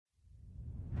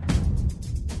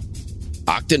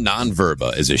Octa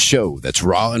Non-Verba is a show that's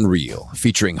raw and real,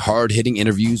 featuring hard-hitting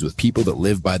interviews with people that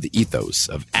live by the ethos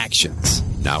of actions,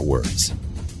 not words.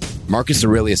 Marcus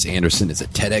Aurelius Anderson is a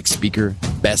TEDx speaker,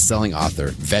 best-selling author,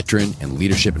 veteran, and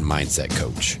leadership and mindset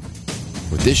coach.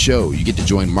 With this show, you get to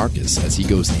join Marcus as he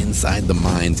goes inside the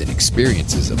minds and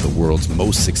experiences of the world's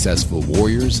most successful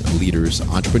warriors, leaders,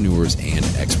 entrepreneurs, and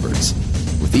experts.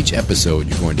 With each episode,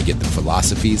 you're going to get the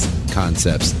philosophies,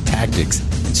 concepts, tactics,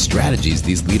 and strategies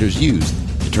these leaders use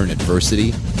to turn adversity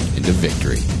into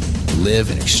victory. Live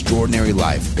an extraordinary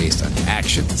life based on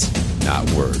actions, not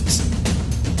words.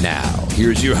 Now,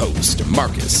 here's your host,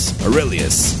 Marcus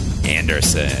Aurelius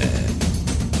Anderson.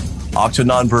 Octa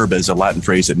Non-Verba is a Latin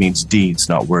phrase that means deeds,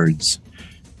 not words.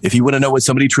 If you want to know what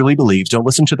somebody truly believes, don't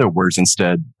listen to their words.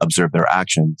 Instead, observe their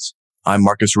actions. I'm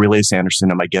Marcus Aurelius Anderson,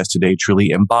 and my guest today truly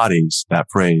embodies that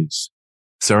phrase.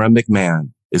 Sara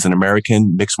McMann is an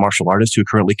American mixed martial artist who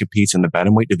currently competes in the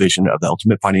bantamweight division of the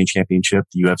Ultimate Fighting Championship,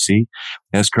 the UFC,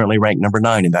 and is currently ranked number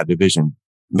 9 in that division.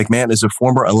 McMann is a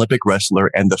former Olympic wrestler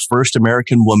and the first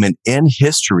American woman in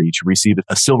history to receive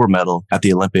a silver medal at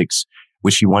the Olympics,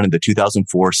 which she won in the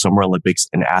 2004 Summer Olympics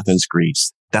in Athens,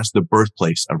 Greece. That's the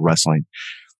birthplace of wrestling.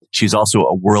 She's also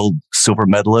a world silver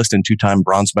medalist and 2-time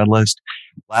bronze medalist.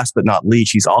 Last but not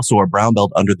least, she's also a brown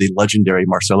belt under the legendary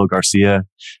Marcelo Garcia.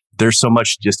 There's so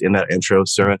much just in that intro.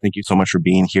 Sara, thank you so much for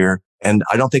being here. And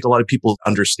I don't think a lot of people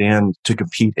understand to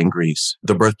compete in Greece,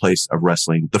 the birthplace of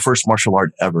wrestling, the first martial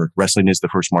art ever. Wrestling is the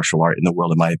first martial art in the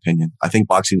world, in my opinion. I think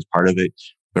boxing is part of it,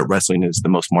 but wrestling is the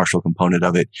most martial component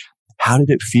of it. How did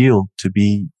it feel to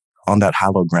be on that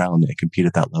hallowed ground and compete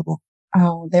at that level?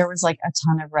 Oh, there was like a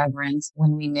ton of reverence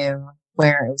when we knew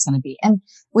where it was going to be. And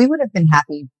we would have been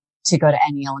happy to go to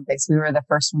any Olympics. We were the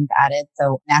first ones at it.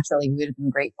 So naturally we would have been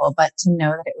grateful. But to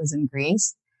know that it was in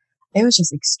Greece, it was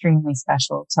just extremely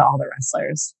special to all the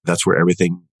wrestlers. That's where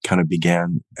everything kind of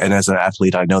began. And as an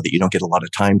athlete, I know that you don't get a lot of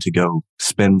time to go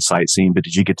spin sightseeing, but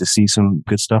did you get to see some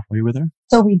good stuff while you were there?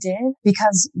 So we did,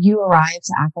 because you arrive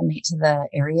to acclimate to the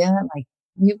area. Like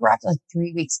we arrived like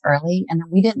 3 weeks early, and then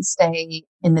we didn't stay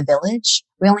in the village.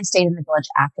 We only stayed in the village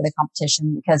after the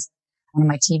competition because one of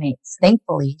my teammates,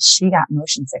 thankfully, she got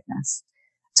motion sickness.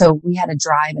 So we had to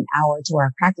drive an hour to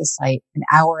our practice site, an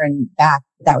hour and back.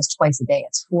 That was twice a day.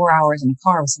 It's 4 hours in a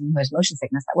car with someone who has motion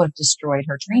sickness. That would have destroyed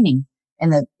her training in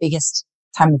the biggest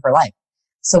time of her life.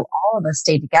 So all of us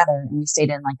stayed together, and we stayed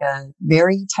in like a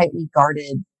very tightly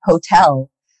guarded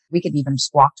hotel. We could even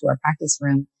just walk to our practice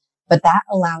room, but that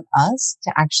allowed us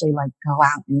to actually like go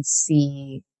out and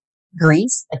see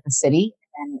Greece, like the city.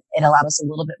 And it allowed us a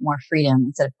little bit more freedom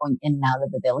instead of going in and out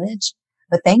of the village.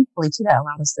 But thankfully too, that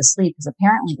allowed us to sleep, because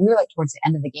apparently we were like towards the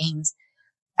end of the games.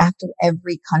 After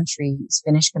every country is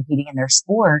finished competing in their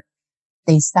sport,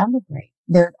 they celebrate.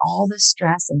 There's all this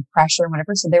stress and pressure and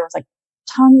whatever. So there was like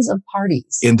tons of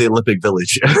parties in the Olympic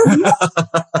Village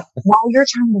while you're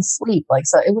trying to sleep. Like,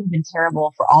 so it would have been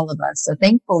terrible for all of us. So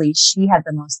thankfully she had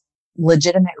the most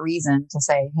legitimate reason to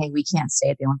say, hey, we can't stay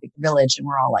at the Olympic Village. And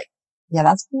we're all like, yeah,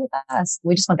 that's cool with us.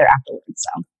 We just went there afterwards.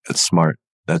 So that's smart.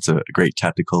 That's a great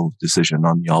tactical decision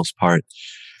on y'all's part.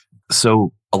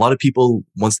 So a lot of people,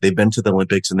 once they've been to the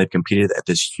Olympics and they've competed at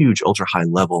this huge ultra high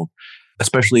level,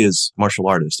 especially as martial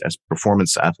artists, as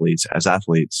performance athletes, as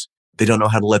athletes, they don't know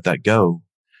how to let that go.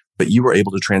 But you were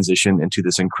able to transition into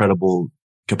this incredible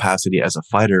capacity as a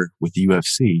fighter with the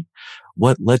UFC.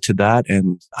 What led to that?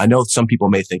 And I know some people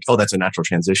may think, oh, that's a natural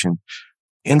transition.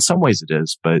 In some ways it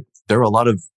is, but there are a lot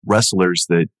of wrestlers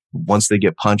that once they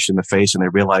get punched in the face and they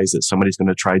realize that somebody's going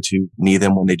to try to knee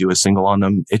them when they do a single on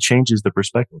them, it changes the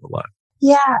perspective a lot.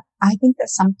 Yeah, I think that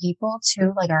some people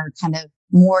too, like, are kind of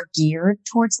more geared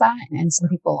towards that, and some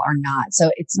people are not.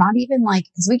 So it's not even like,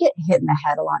 because we get hit in the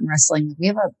head a lot in wrestling. We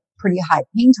have a pretty high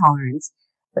pain tolerance,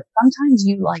 but sometimes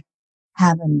you like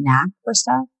have a knack for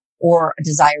stuff or a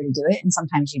desire to do it, and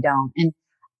sometimes you don't. And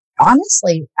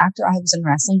honestly, after I was in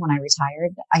wrestling, when I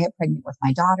retired, I got pregnant with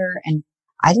my daughter, and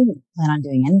I didn't plan on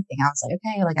doing anything. I was like,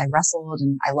 okay, like I wrestled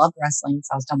and I loved wrestling,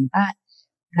 so I was done with that.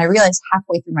 And I realized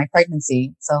halfway through my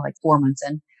pregnancy, so like 4 months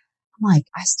in, I'm like,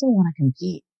 I still want to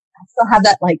compete. I still have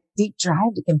that like deep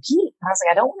drive to compete. And I was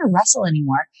like, I don't want to wrestle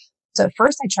anymore. So at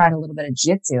first I tried a little bit of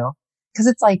jiu-jitsu, because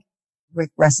it's like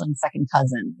wrestling's second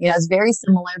cousin. You know, it's very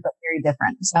similar, but very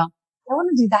different. So I want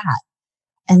to do that.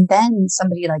 And then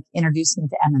somebody like introduced me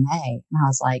to MMA, and I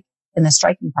was like, in the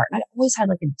striking part, and I always had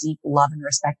like a deep love and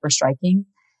respect for striking.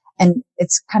 And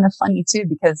it's kind of funny too,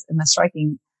 because in the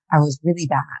striking, I was really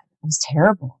bad. I was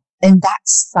terrible. And that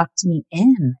sucked me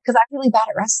in, because I'm really bad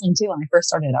at wrestling too. When I first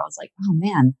started, I was like, oh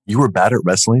man. You were bad at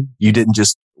wrestling? You didn't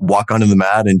just walk onto the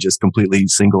mat and just completely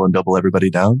single and double everybody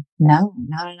down? No.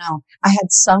 I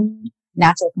had some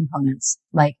natural components.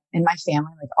 Like in my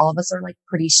family, like all of us are like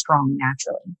pretty strong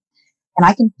naturally. And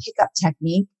I can pick up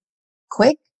technique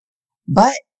quick,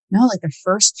 but no, like the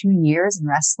first 2 years in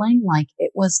wrestling, like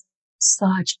it was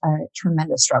such a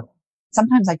tremendous struggle.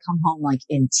 Sometimes I come home like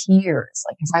in tears,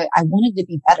 like 'cause I wanted to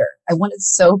be better. I wanted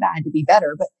so bad to be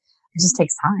better, but it just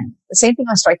takes time. The same thing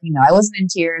was striking though. I wasn't in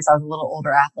tears. I was a little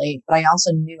older athlete, but I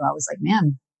also knew I was like,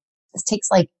 man, this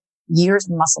takes like years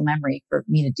of muscle memory for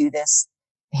me to do this,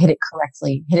 hit it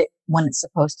correctly, hit it when it's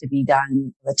supposed to be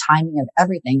done, the timing of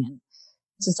everything. And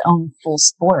it's its own full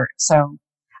sport. So,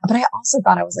 but I also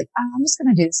thought I was like, oh, I'm just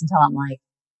going to do this until I'm like,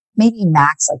 maybe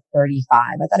max like 35.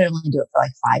 I thought I'd only do it for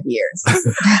like 5 years.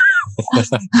 I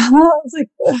was like,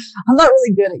 I'm not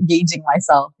really good at gauging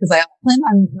myself because I plan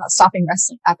on not stopping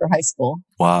wrestling after high school.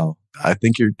 Wow. I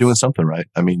think you're doing something right.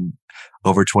 I mean,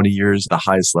 over 20 years, the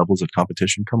highest levels of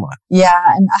competition. Come on. Yeah.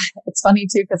 And it's funny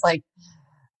too, because like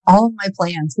all of my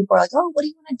plans, people are like, oh, what do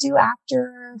you want to do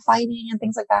after fighting and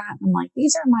things like that? And I'm like,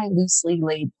 these are my loosely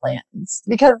laid plans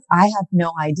because I have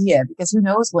no idea because who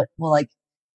knows what will like,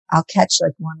 I'll catch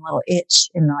like one little itch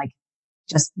and like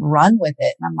just run with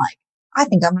it. And I'm like, I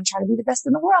think I'm going to try to be the best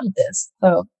in the world at this.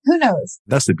 So who knows?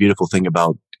 That's the beautiful thing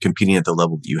about competing at the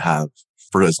level that you have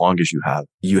for as long as you have.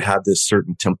 You have this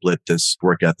certain template, this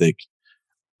work ethic,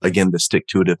 again, the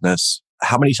stick-to-itiveness.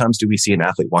 How many times do we see an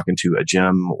athlete walk into a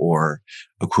gym or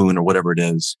a Kwun or whatever it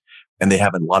is, and they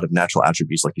have a lot of natural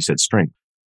attributes, like you said, strength.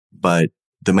 But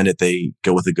the minute they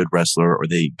go with a good wrestler or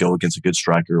they go against a good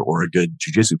striker or a good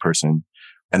jiu-jitsu person,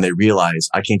 and they realize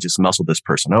I can't just muscle this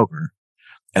person over,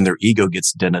 and their ego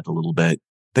gets dented a little bit,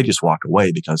 they just walk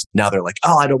away because now they're like,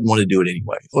 oh, I don't want to do it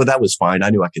anyway. Oh, that was fine. I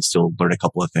knew I could still learn a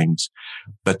couple of things.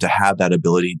 But to have that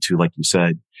ability to, like you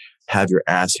said, have your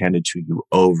ass handed to you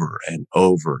over and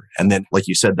over. And then, like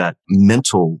you said, that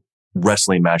mental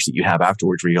wrestling match that you have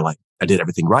afterwards where you're like, I did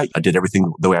everything right. I did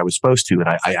everything the way I was supposed to. And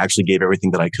I actually gave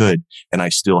everything that I could. And I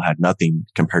still had nothing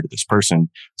compared to this person.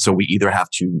 So we either have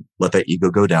to let that ego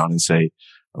go down and say,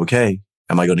 okay,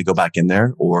 am I going to go back in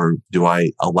there? Or do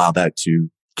I allow that to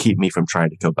keep me from trying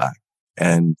to go back?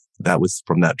 And that was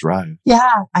from that drive.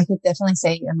 Yeah, I could definitely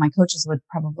say, and my coaches would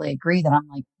probably agree that I'm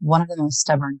like one of the most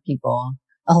stubborn people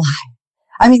alive.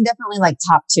 I mean, definitely like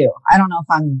top 2. I don't know if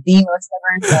I'm the most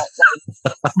stubborn,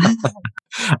 but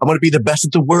like, I'm going to be the best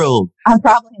at the world. I'm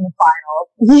probably in the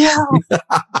final. Yeah.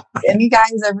 And you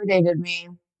guys ever dated me?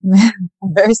 I'm a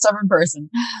very stubborn person.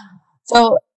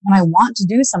 So when I want to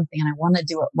do something and I want to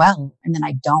do it well, and then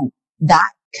I don't,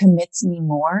 that commits me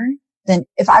more than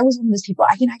if I was one of those people.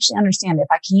 I can actually understand if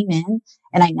I came in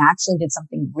and I naturally did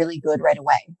something really good right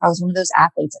away. If I was one of those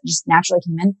athletes that just naturally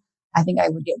came in, I think I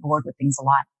would get bored with things a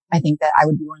lot. I think that I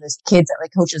would be one of those kids that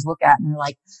like coaches look at and they're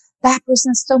like, that person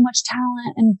has so much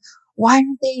talent and why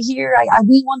aren't they here?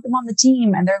 We want them on the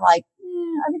team. And they're like,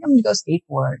 I think I'm going to go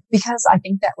skateboard because I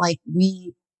think that like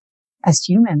we as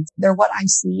humans, they're what I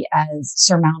see as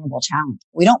surmountable challenge.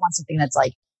 We don't want something that's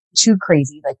like too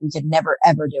crazy, like we could never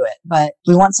ever do it, but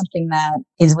we want something that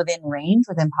is within range,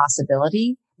 within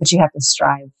possibility, but you have to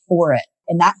strive for it.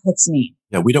 And that hooks me.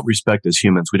 Yeah, we don't respect as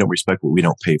humans. We don't respect what we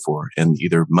don't pay for in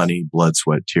either money, blood,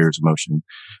 sweat, tears, emotion.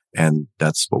 And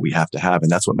that's what we have to have.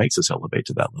 And that's what makes us elevate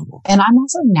to that level. And I'm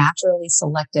also naturally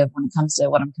selective when it comes to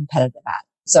what I'm competitive at.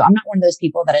 So I'm not one of those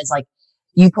people that is like,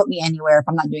 you put me anywhere. If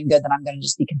I'm not doing good, then I'm going to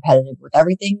just be competitive with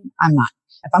everything. I'm not.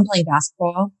 If I'm playing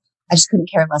basketball, I just couldn't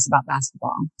care less about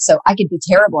basketball. So I could be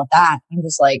terrible at that. I'm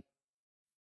just like,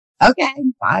 okay,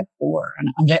 5'4", and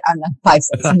I'm not 5'6".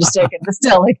 I'm just joking, but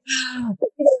still, like, either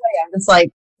way, I'm just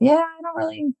like, yeah, I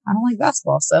don't like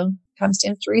basketball, so kind of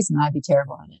stands to reason I'd be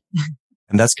terrible at it.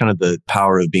 And that's kind of the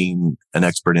power of being an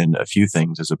expert in a few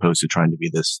things, as opposed to trying to be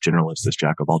this generalist, this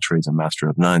jack of all trades and master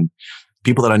of none.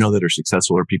 People that I know that are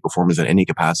successful or peak performers at any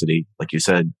capacity, like you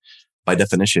said, by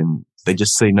definition, they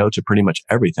just say no to pretty much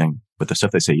everything. But the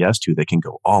stuff they say yes to, they can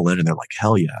go all in and they're like,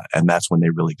 hell yeah. And that's when they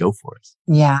really go for it.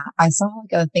 Yeah. I saw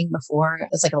like a thing before.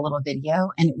 It's like a little video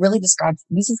and it really describes,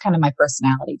 this is kind of my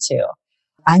personality too.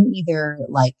 I'm either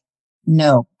like,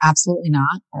 no, absolutely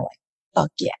not, or like,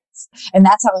 fuck yes. And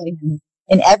that's how I am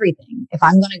in everything. If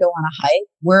I'm going to go on a hike,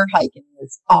 we're hiking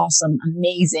this awesome,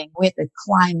 amazing, we have to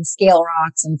climb scale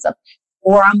rocks and stuff.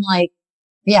 Or I'm like,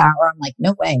 yeah, or I'm like,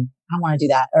 no way. I don't want to do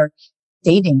that. Or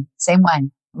dating, same way.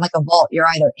 I'm like a vault. You're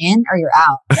either in or you're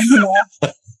out.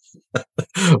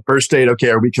 First date. Okay.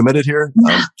 Are we committed here?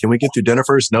 Can we get through dinner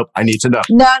first? Nope. I need to know.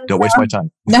 Don't waste my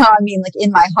time. No, I mean, like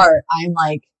in my heart, I'm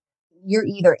like, you're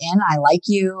either in, I like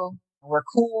you, we're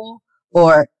cool,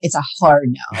 or it's a hard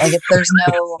no. Like if there's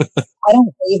no, I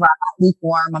don't waver. I'm not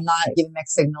lukewarm. I'm not giving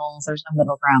mixed signals. There's no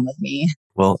middle ground with me.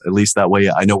 Well, at least that way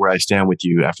I know where I stand with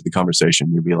you after the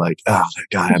conversation. You'll be like, oh,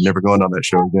 God, I'm never going on that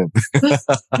show again.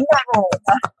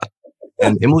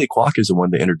 And Emily Kwok is the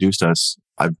one that introduced us.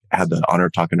 I've had the honor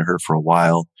of talking to her for a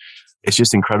while. It's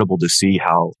just incredible to see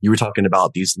how you were talking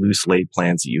about these loose laid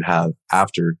plans that you have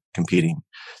after competing,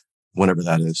 whenever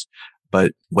that is.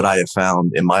 But what I have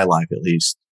found in my life, at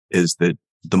least, is that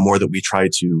the more that we try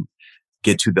to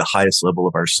get to the highest level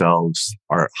of ourselves,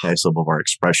 our highest level of our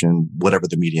expression, whatever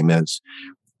the medium is,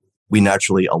 we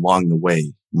naturally along the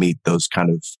way meet those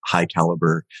kind of high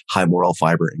caliber, high moral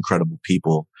fiber, incredible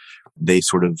people. They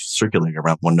sort of circulate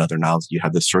around one another. Now you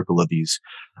have this circle of these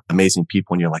amazing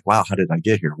people and you're like, wow, how did I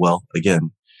get here? Well,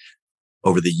 again,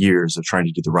 over the years of trying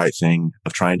to do the right thing,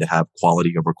 of trying to have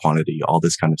quality over quantity, all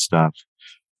this kind of stuff,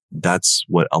 that's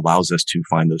what allows us to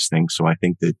find those things. So I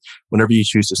think that whenever you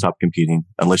choose to stop competing,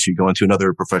 unless you go into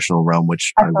another professional realm,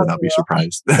 which I would not be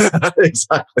surprised.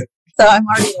 Exactly. So I'm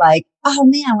already like, oh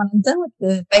man, when I'm done with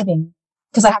the fighting,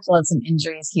 because I have to let some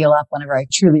injuries heal up whenever I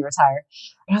truly retire.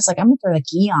 And I was like, I'm going to throw the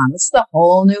gi on. This is a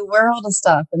whole new world of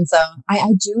stuff. And so I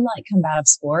do like combative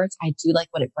sports. I do like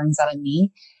what it brings out of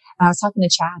me. And I was talking to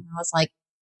Chad and I was like,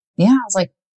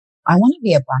 I want to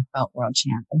be a black belt world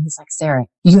champ. And he's like, Sarah,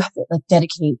 you have to like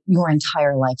dedicate your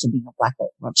entire life to being a black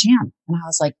belt world champ. And I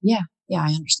was like, yeah,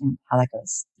 I understand how that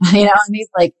goes. And he's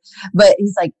like,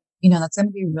 that's going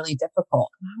to be really difficult.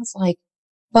 And I was like,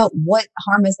 but what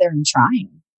harm is there in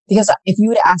trying? Because if you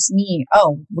would have asked me,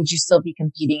 would you still be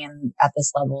competing at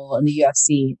this level in the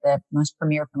UFC, the most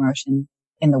premier promotion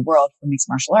in the world for mixed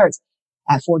martial arts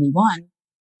at 41,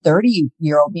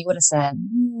 30-year-old me would have said,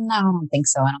 no, I don't think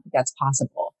so. I don't think that's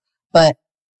possible. But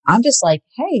I'm just like,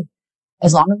 hey,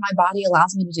 as long as my body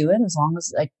allows me to do it, as long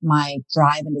as like my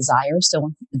drive and desire still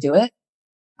wants to do it,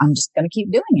 I'm just going to keep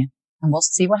doing it and we'll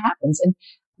see what happens. And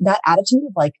that attitude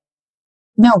of like,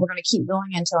 no, we're going to keep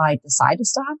going until I decide to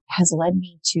stop has led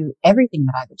me to everything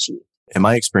that I've achieved. In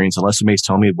my experience, unless somebody's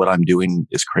telling me what I'm doing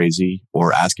is crazy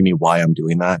or asking me why I'm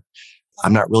doing that,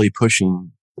 I'm not really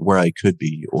pushing where I could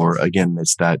be. Or again,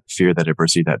 it's that fear, that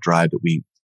adversity, that drive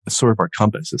it's sort of our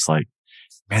compass. It's like,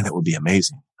 man, that would be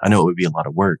amazing. I know it would be a lot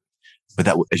of work, but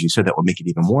that, as you said, that would make it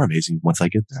even more amazing once I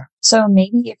get there. So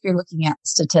maybe if you're looking at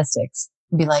statistics,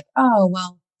 be like, oh,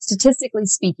 well, statistically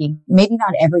speaking, maybe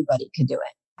not everybody could do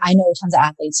it. I know tons of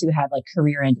athletes who have like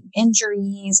career-ending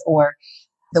injuries or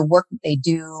the work that they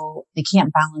do, they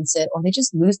can't balance it or they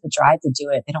just lose the drive to do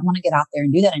it. They don't want to get out there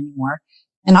and do that anymore.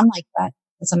 And I'm like,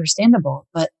 that's understandable,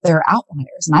 but they're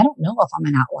outliers. And I don't know if I'm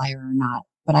an outlier or not,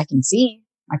 but I can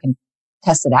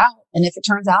test it out. And if it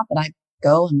turns out that I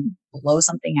go and blow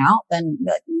something out, then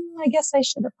I guess I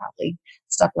should have probably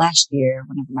stopped last year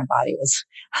whenever my body was.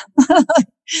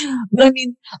 But I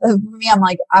mean, for me,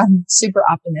 I'm super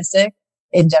optimistic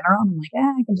in general. And I'm like,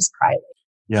 I can just cry later.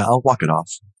 Yeah, I'll walk it off.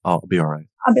 I'll be all right.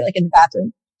 I'll be like in the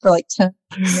bathroom for like 10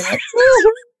 minutes.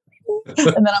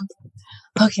 And then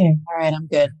I'm okay. All right. I'm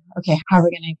good. Okay. How are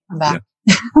we going to come back?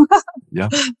 Yeah,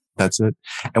 that's it.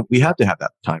 And we have to have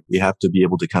that time. We have to be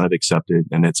able to kind of accept it.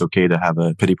 And it's okay to have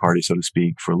a pity party, so to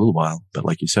speak, for a little while. But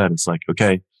like you said, it's like,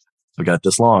 okay, I've got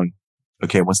this long.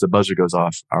 Okay. Once the buzzer goes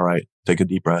off, all right, take a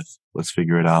deep breath. Let's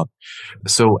figure it out.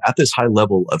 So at this high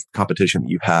level of competition that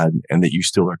you've had and that you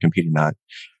still are competing at,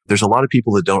 there's a lot of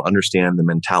people that don't understand the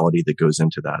mentality that goes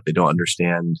into that. They don't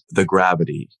understand the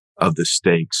gravity of the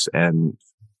stakes and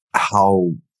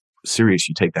how serious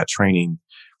you take that training.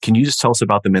 Can you just tell us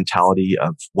about the mentality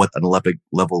of what an Olympic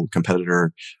level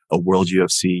competitor, a world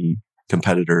UFC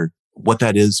competitor, what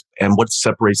that is and what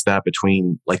separates that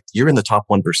between, like, you're in the top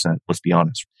 1%, let's be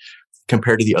honest,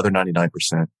 compared to the other 99%.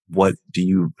 What do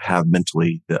you have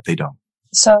mentally that they don't?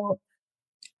 So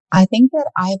I think that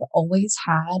I've always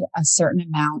had a certain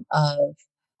amount of,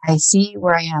 I see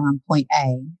where I am on point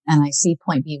A and I see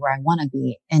point B where I want to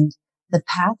be. And the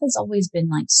path has always been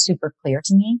like super clear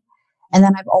to me. And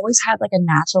then I've always had like a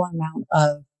natural amount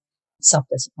of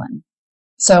self-discipline.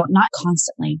 So not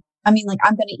constantly. I mean, like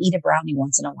I'm going to eat a brownie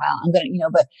once in a while. I'm going to,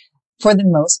 but for the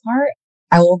most part,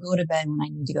 I will go to bed when I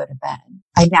need to go to bed.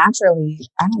 I don't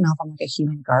know if I'm like a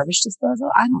human garbage disposal.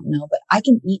 I don't know, but I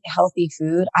can eat healthy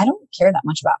food. I don't care that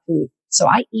much about food. So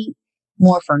I eat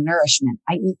more for nourishment.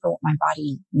 I eat for what my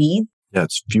body needs. Yeah,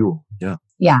 it's fuel. Yeah.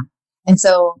 Yeah. And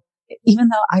so even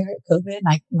though I got COVID and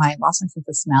I lost my sense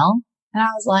of smell, and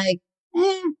I was like,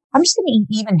 I'm just going to eat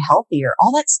even healthier.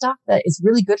 All that stuff that is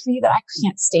really good for you that I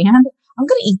can't stand, I'm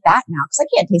going to eat that now because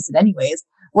I can't taste it anyways.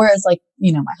 Whereas like,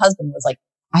 my husband was like,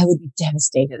 I would be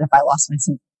devastated if I lost my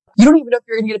sense. You don't even know if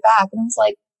you're going to get it back. And I was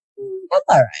like, That's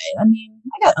all right. I mean,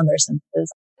 I got other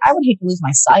senses. I would hate to lose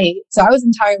my sight. So I was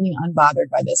entirely unbothered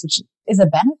by this, which is a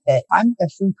benefit. I'm a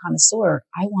food connoisseur.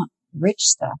 I want rich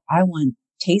stuff. I want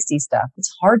tasty stuff.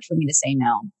 It's hard for me to say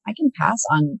no. I can pass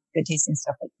on good tasting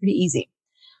stuff like pretty easy.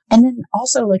 And then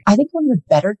also, like, I think one of the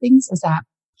better things is that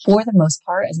for the most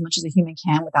part, as much as a human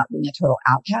can without being a total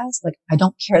outcast, like, I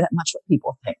don't care that much what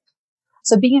people think.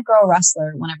 So being a girl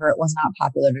wrestler, whenever it was not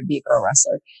popular to be a girl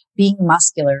wrestler, being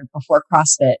muscular before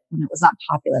CrossFit, when it was not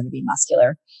popular to be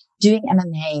muscular, doing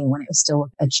MMA when it was still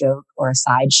a joke or a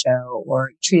sideshow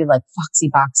or treated like foxy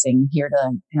boxing here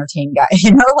to entertain guys,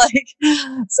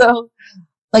 so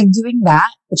like doing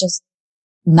that, but just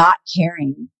not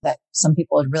caring that some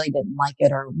people really didn't like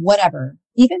it or whatever.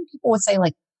 Even people would say,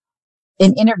 like,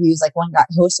 in interviews, like one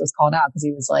host was called out because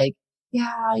he was like,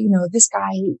 yeah, this guy,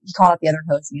 he called out the other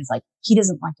host and he was like, he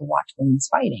doesn't like to watch women's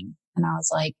fighting. And I was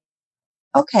like,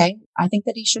 okay, I think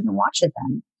that he shouldn't watch it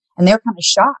then. And they were kind of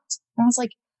shocked. And I was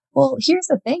like, well, here's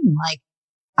the thing. Like,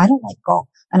 I don't like golf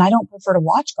and I don't prefer to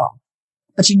watch golf,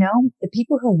 but the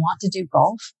people who want to do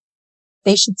golf,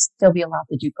 they should still be allowed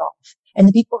to do golf. And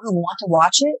the people who want to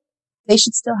watch it, they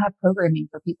should still have programming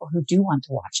for people who do want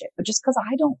to watch it. But just because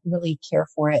I don't really care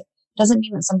for it doesn't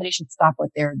mean that somebody should stop what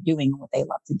they're doing and what they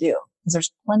love to do. Because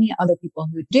there's plenty of other people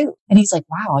who do. And he's like,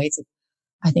 wow,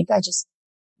 I think I just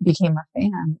became a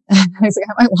fan. And I was like,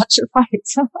 I might watch your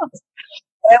fights.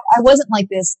 I wasn't like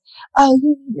this, oh,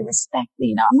 you need to respect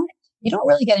me. I'm like, you don't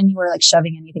really get anywhere like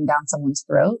shoving anything down someone's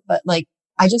throat. But like,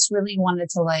 I just really wanted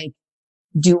to like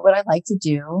do what I like to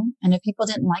do. And if people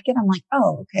didn't like it, I'm like,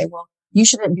 oh, okay, well, you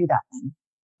shouldn't do that then.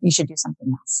 You should do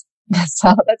something else.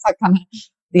 So that's like kind of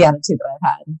the attitude that I've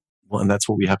had. Well, and that's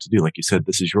what we have to do. Like you said,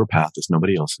 this is your path. It's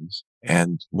nobody else's.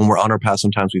 And when we're on our path,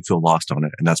 sometimes we feel lost on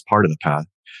it. And that's part of the path.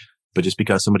 But just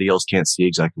because somebody else can't see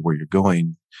exactly where you're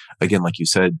going, again, like you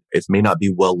said, it may not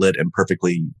be well lit and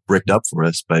perfectly bricked up for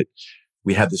us, but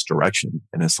we have this direction.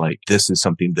 And it's like, this is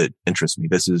something that interests me.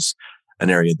 This is an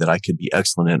area that I could be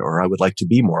excellent in, or I would like to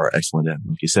be more excellent in.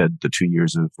 Like you said, the 2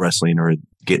 years of wrestling or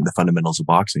getting the fundamentals of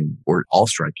boxing or all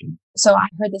striking. So I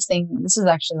heard this thing. This is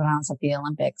actually when I was at the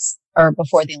Olympics or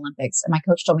before the Olympics. And my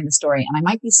coach told me the story, and I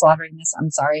might be slaughtering this. I'm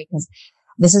sorry, because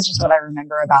this is just what I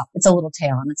remember about. It's a little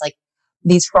tale. And it's like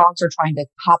these frogs are trying to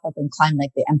hop up and climb like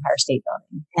the Empire State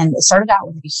Building. And it started out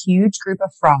with like a huge group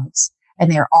of frogs,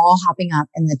 and they're all hopping up.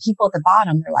 And the people at the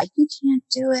bottom, they're like, you can't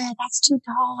do it. That's too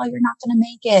tall. You're not going to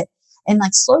make it. And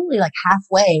like slowly, like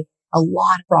halfway, a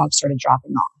lot of frogs started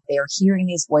dropping off. They are hearing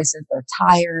these voices. They're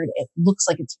tired. It looks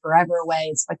like it's forever away.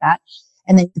 It's like that.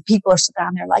 And then the people are sitting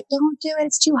down there like, don't do it.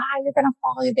 It's too high. You're going to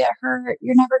fall. You'll get hurt.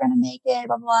 You're never going to make it,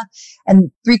 blah, blah, blah.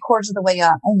 And 3/4 of the way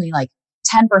up, only like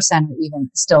 10% are even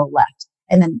still left.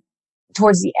 And then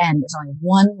towards the end, there's only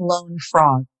one lone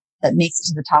frog that makes it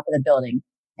to the top of the building,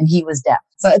 and he was deaf.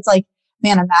 So it's like,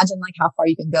 man, imagine like how far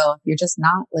you can go if you're just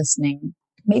not listening.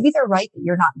 Maybe they're right that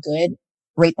you're not good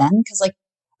right then. Cause like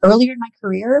earlier in my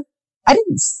career, I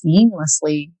didn't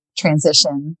seamlessly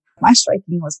transition. My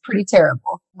striking was pretty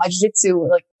terrible. My jiu-jitsu,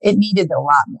 like it needed a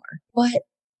lot more, but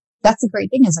that's the great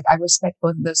thing is like, I respect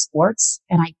both of those sports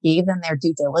and I gave them their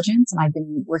due diligence. And I've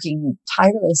been working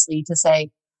tirelessly to say,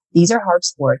 these are hard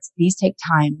sports. These take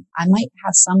time. I might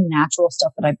have some natural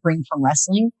stuff that I bring from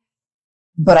wrestling,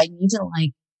 but I need to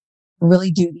like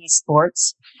really do these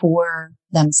sports for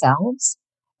themselves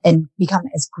and become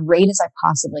as great as I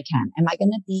possibly can. Am I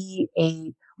going to be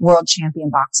a world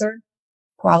champion boxer?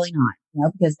 Probably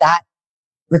not, because that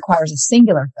requires a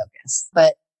singular focus.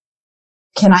 But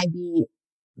can I be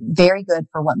very good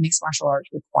for what mixed martial arts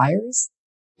requires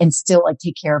and still like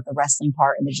take care of the wrestling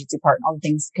part and the jiu-jitsu part and all the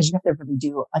things? Because you have to really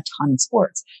do a ton of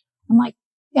sports. I'm like,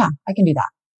 yeah, I can do that.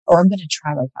 Or I'm going to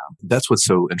try like hell. That's what's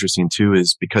so interesting too,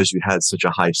 is because you had such a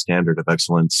high standard of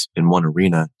excellence in one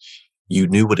arena, you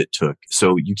knew what it took.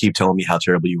 So you keep telling me how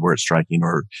terrible you were at striking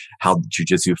or how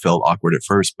jiu-jitsu felt awkward at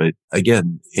first. But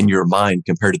again, in your mind,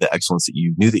 compared to the excellence that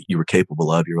you knew that you were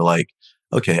capable of, you were like,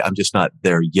 okay, I'm just not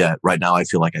there yet. Right now, I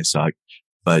feel like I suck,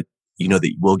 but you know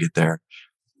that you will get there.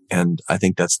 And I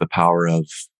think that's the power of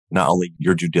not only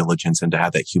your due diligence and to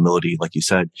have that humility, like you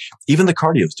said. Even the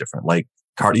cardio is different. Like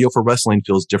cardio for wrestling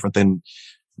feels different than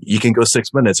you can go 6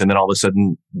 minutes and then all of a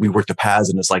sudden we work the pads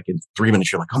and it's like in 3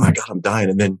 minutes, you're like, oh my God, I'm dying.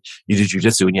 And then you do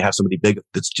jujitsu and you have somebody big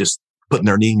that's just putting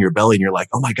their knee in your belly and you're like,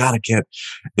 oh my God, I can't.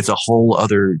 It's a whole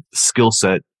other skill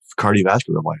set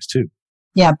cardiovascular wise too.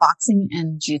 Yeah. Boxing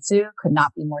and jiu-jitsu could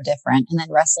not be more different. And then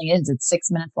wrestling it's 6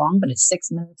 minutes long, but it's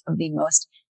 6 minutes of the most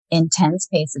intense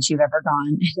pace that you've ever gone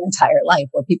in your entire life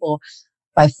where people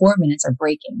by 4 minutes are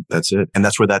breaking. That's it. And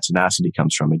that's where that tenacity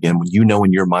comes from. Again, when you know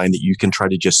in your mind that you can try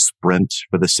to just sprint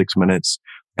for the 6 minutes,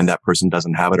 and that person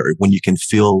doesn't have it, or when you can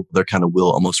feel their kind of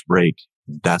will almost break,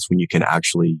 that's when you can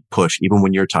actually push, even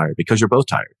when you're tired, because you're both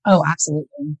tired. Oh,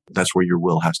 absolutely. That's where your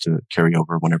will has to carry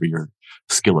over whenever your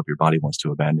skill of your body wants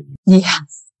to abandon you.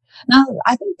 Yes. Now,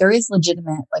 I think there is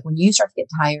legitimate, like when you start to get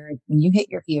tired, when you hit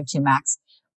your VO2 max,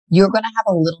 you're going to have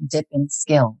a little dip in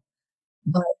skill,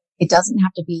 but it doesn't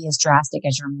have to be as drastic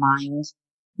as your mind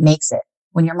makes it.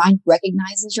 When your mind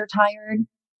recognizes you're tired,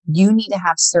 you need to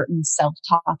have certain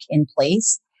self-talk in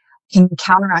place, can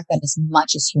counteract that as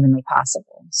much as humanly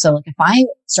possible. So like if I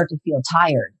start to feel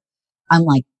tired, I'm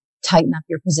like, tighten up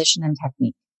your position and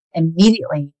technique.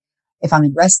 Immediately, if I'm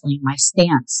in wrestling, my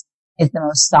stance is the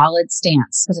most solid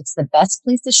stance because it's the best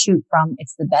place to shoot from.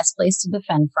 It's the best place to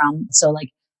defend from. So like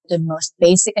the most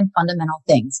basic and fundamental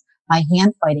things. My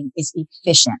hand fighting is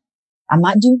efficient. I'm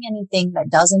not doing anything that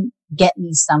doesn't get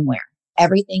me somewhere.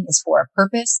 Everything is for a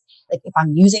purpose. Like if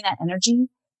I'm using that energy,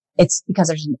 it's because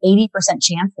there's an 80%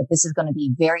 chance that this is going to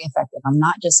be very effective. I'm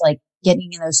not just like getting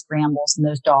in those scrambles and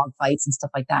those dog fights and stuff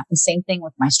like that. And same thing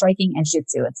with my striking and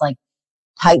jiu-jitsu. It's like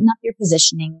tighten up your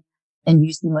positioning and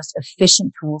use the most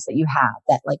efficient tools that you have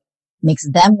that like makes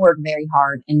them work very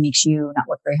hard and makes you not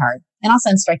work very hard. And also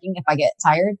in striking, if I get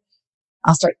tired,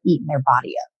 I'll start eating their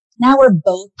body up. Now we're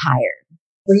both tired.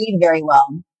 Breathe very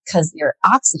well because your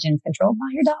oxygen is controlled by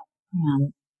your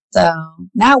diaphragm. So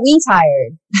now we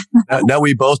tired. Now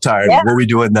we both tired. Yeah. What are we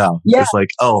doing now? Yeah. It's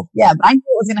like, oh. Yeah, but I knew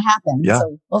it was going to happen. Yeah.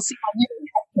 So we'll see how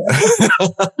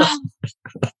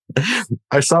you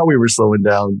I saw we were slowing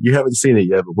down. You haven't seen it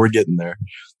yet, but we're getting there.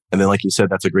 And then, like you said,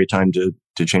 that's a great time to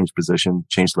change position,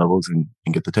 change levels, and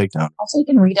get the takedown. Also, you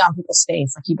can read on people's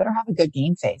face. Like, you better have a good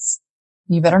game face.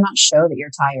 You better not show that you're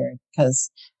tired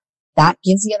because that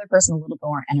gives the other person a little bit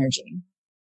more energy.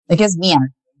 It gives me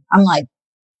energy. I'm like,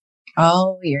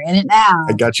 oh, you're in it now.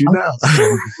 I got you now.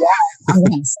 Yeah, I'm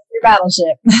going to sink your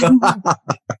battleship.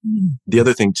 The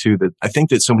other thing, too, that I think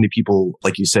that so many people,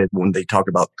 like you said, when they talk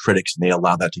about critics and they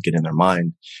allow that to get in their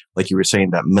mind, like you were saying,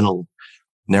 that mental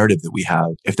narrative that we have,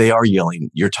 if they are yelling,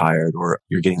 you're tired or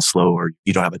you're getting slow or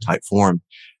you don't have a tight form,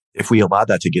 if we allow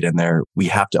that to get in there, we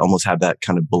have to almost have that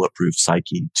kind of bulletproof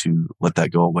psyche to let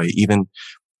that go away. Even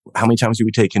how many times do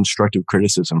we take constructive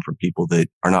criticism from people that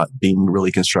are not being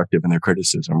really constructive in their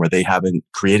criticism, where they haven't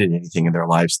created anything in their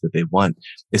lives that they want?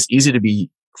 It's easy to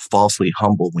be falsely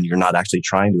humble when you're not actually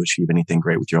trying to achieve anything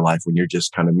great with your life, when you're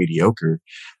just kind of mediocre.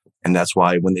 And that's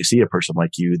why when they see a person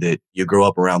like you, that you grow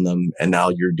up around them and now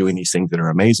you're doing these things that are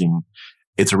amazing,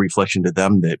 it's a reflection to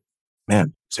them that,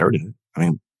 man, Sarah did it. I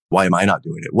mean, why am I not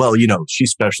doing it? Well, you know, she's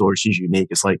special or she's unique.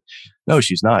 It's like, no,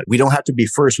 she's not. We don't have to be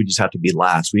first. We just have to be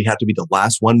last. We have to be the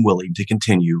last one willing to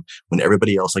continue when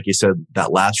everybody else, like you said,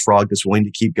 that last frog that's willing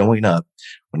to keep going up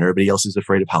when everybody else is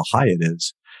afraid of how high it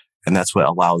is. And that's what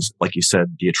allows, like you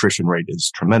said, the attrition rate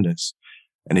is tremendous.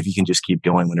 And if you can just keep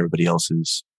going when everybody else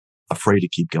is afraid to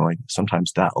keep going,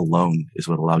 sometimes that alone is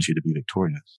what allows you to be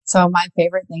victorious. So my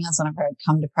favorite thing is whenever I'd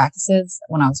come to practices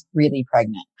when I was really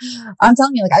pregnant. I'm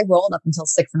telling you, like I rolled up until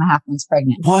 6.5 months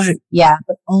pregnant. What? Yeah,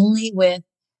 but only with,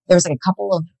 there was like a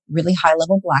couple of really high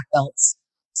level black belts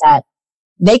that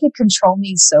they could control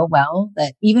me so well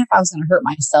that even if I was going to hurt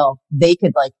myself, they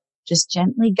could like just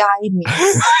gently guide me.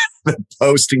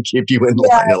 Post and keep you in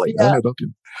line. Yeah, Like, yeah. no, don't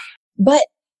do. But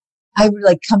I would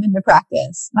like come into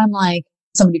practice and I'm like,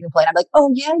 somebody complained. I'm like,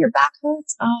 oh yeah, your back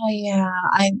hurts. Oh yeah,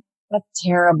 that's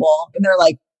terrible. And they're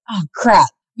like, oh crap.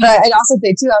 But I'd also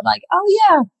say too, I'm like, oh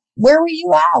yeah, where were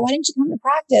you at? Why didn't you come to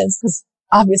practice? Because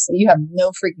obviously you have no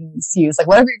freaking excuse. Like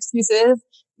whatever your excuse is,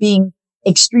 being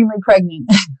extremely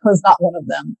pregnant was not one of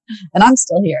them. And I'm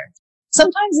still here.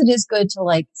 Sometimes it is good to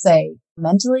like say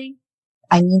mentally,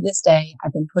 I need this day.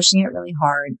 I've been pushing it really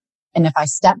hard. And if I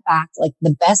step back, like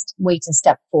the best way to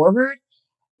step forward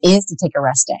is to take a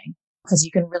rest day. Because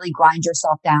you can really grind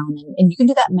yourself down and you can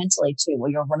do that mentally too, where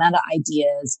you'll run out of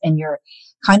ideas and you're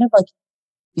kind of like,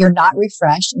 you're not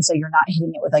refreshed. And so you're not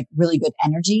hitting it with like really good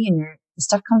energy and the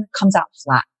stuff comes out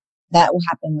flat. That will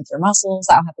happen with your muscles.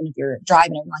 That will happen with your drive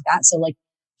and everything like that. So like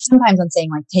sometimes I'm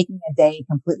saying like taking a day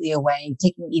completely away,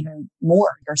 taking even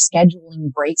more, your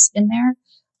scheduling breaks in there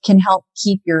can help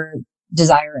keep your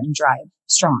desire and drive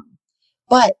strong.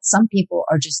 But some people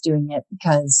are just doing it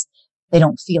because they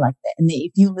don't feel like that. And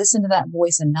if you listen to that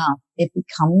voice enough, it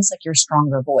becomes like your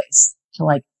stronger voice to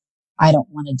like, I don't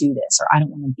want to do this or I don't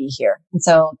want to be here. And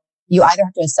so you either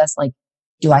have to assess like,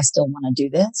 do I still want to do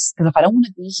this? Because if I don't want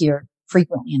to be here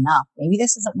frequently enough, maybe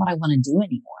this isn't what I want to do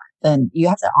anymore. Then you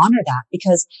have to honor that.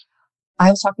 Because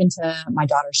I was talking to my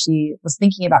daughter. She was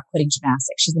thinking about quitting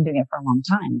gymnastics. She's been doing it for a long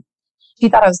time. She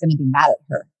thought I was going to be mad at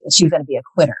her, that she was going to be a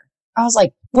quitter. I was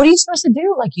like, what are you supposed to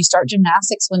do? Like, you start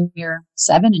gymnastics when you're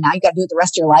 7 and now you got to do it the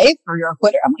rest of your life, or you're a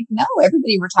quitter. I'm like, no,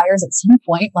 everybody retires at some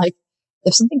point. Like,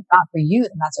 if something's not for you,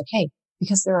 then that's okay,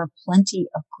 because there are plenty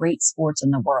of great sports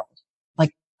in the world.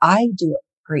 Like, I do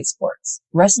great sports.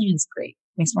 Wrestling is great.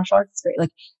 Mixed martial arts is great.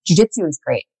 Like, jiu-jitsu is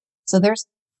great. So there's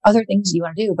other things you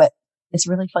want to do, but it's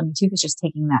really funny too, because just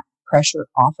taking that pressure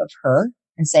off of her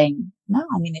and saying, no,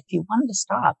 I mean, if you wanted to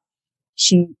stop,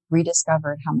 she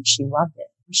rediscovered how much she loved it.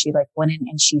 She like went in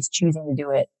and she's choosing to do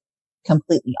it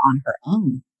completely on her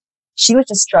own. She was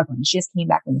just struggling. She just came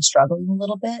back and was struggling a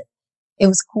little bit. It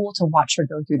was cool to watch her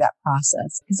go through that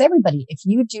process, because everybody, if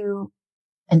you do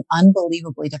an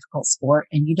unbelievably difficult sport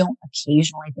and you don't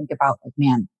occasionally think about like,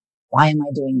 man, why am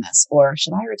I doing this? Or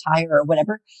should I retire or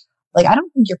whatever? Like, I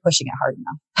don't think you're pushing it hard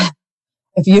enough.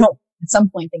 If you don't at some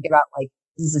point think about like,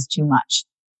 this is too much,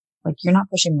 like you're not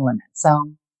pushing the limit.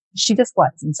 So she just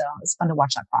was. And so it's fun to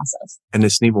watch that process. And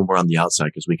it's neat when we're on the outside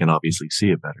because we can obviously see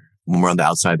it better. When we're on the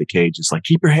outside of the cage, it's like,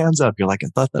 keep your hands up. You're like, I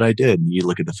thought that I did. And you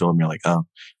look at the film, you're like, oh,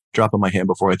 dropping my hand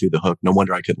before I threw the hook. No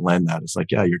wonder I couldn't land that. It's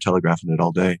like, yeah, you're telegraphing it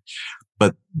all day.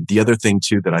 But the other thing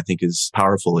too that I think is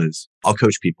powerful is I'll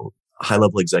coach people, high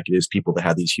level executives, people that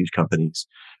have these huge companies.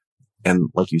 And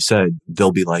like you said,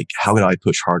 they'll be like, how can I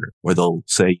push harder? Or they'll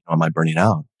say, am I burning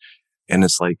out? And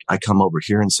it's like, I come over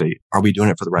here and say, are we doing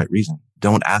it for the right reason?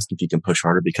 Don't ask if you can push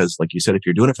harder, because like you said, if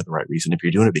you're doing it for the right reason, if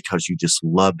you're doing it because you just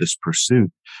love this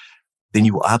pursuit, then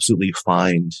you will absolutely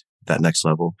find that next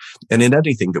level. And in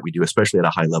anything that we do, especially at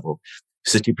a high level,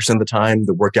 60% of the time,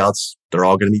 the workouts, they're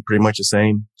all going to be pretty much the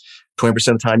same. 20% of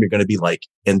the time, you're going to be like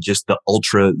in just the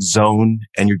ultra zone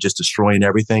and you're just destroying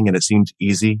everything and it seems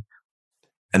easy.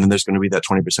 And then there's going to be that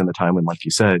 20% of the time when, like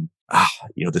you said,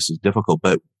 this is difficult,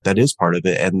 but that is part of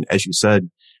it. And as you said,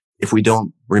 if we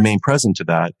don't remain present to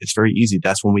that, it's very easy.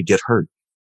 That's when we get hurt,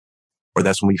 or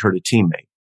that's when we hurt a teammate,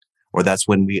 or that's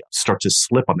when we start to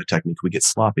slip on the technique. We get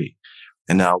sloppy.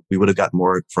 And now we would have gotten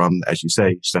more from, as you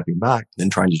say, stepping back than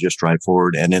trying to just drive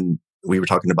forward. And then we were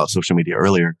talking about social media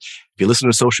earlier. If you listen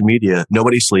to social media,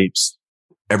 nobody sleeps.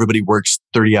 Everybody works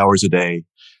 30 hours a day.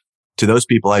 To those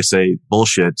people, I say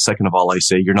bullshit. Second of all, I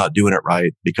say you're not doing it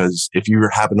right, because if you're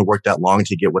having to work that long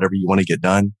to get whatever you want to get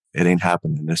done, it ain't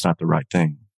happening. It's not the right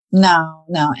thing. No.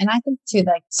 And I think too,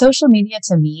 like social media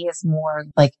to me is more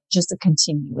like just a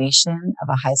continuation of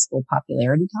a high school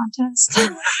popularity contest.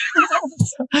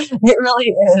 It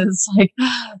really is like,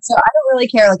 so I don't really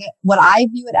care. Like what I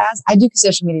view it as, I do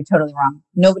social media totally wrong.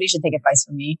 Nobody should take advice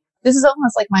from me. This is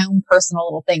almost like my own personal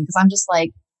little thing, because I'm just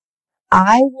like,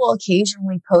 I will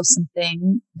occasionally post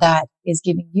something that is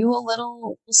giving you a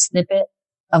little snippet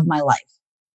of my life.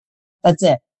 That's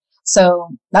it. So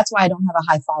that's why I don't have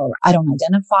a high follower. I don't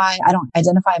identify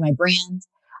my brand.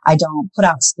 I don't put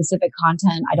out specific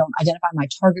content. I don't identify my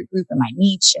target group and my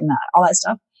niche and all that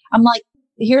stuff. I'm like,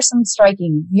 here's some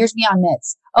striking. Here's me on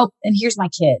mitts. Oh, and here's my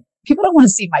kid. People don't want to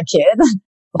see my kid.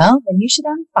 Well, then you should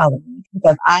unfollow me,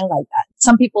 because I like that.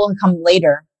 Some people come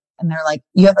later and they're like,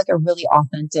 you have like a really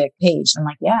authentic page. I'm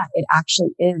like, yeah, it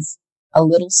actually is a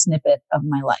little snippet of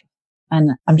my life. And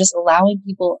I'm just allowing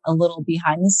people a little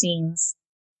behind the scenes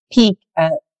peek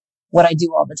at what I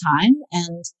do all the time.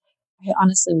 And I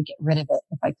honestly would get rid of it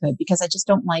if I could, because I just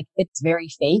don't like, it's very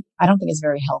fake. I don't think it's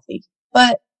very healthy,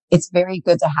 but it's very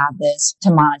good to have this to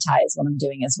monetize what I'm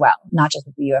doing as well. Not just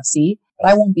with the UFC,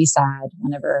 but I won't be sad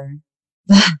whenever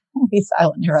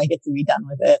I get to be done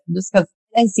with it, just because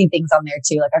I see things on there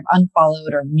too. Like I've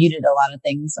unfollowed or muted a lot of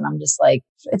things, and I'm just like,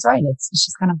 it's right. It's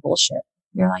just kind of bullshit.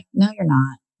 You're like, no, you're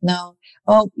not. No.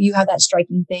 Oh, you have that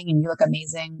striking thing and you look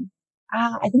amazing.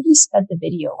 I think you sped the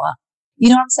video up. You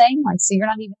know what I'm saying? Like, so you're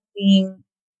not even seeing,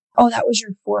 oh, that was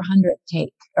your 400th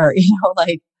take, or,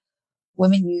 like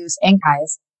women use, and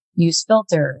guys use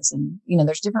filters, and,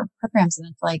 there's different programs, and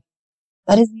it's like,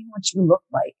 that isn't even what you look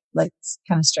like. Like, it's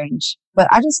kind of strange, but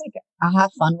I'll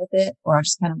have fun with it, or I'll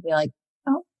just kind of be like,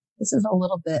 oh, this is a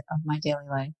little bit of my daily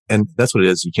life. And that's what it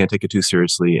is. You can't take it too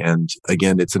seriously. And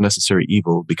again, it's a necessary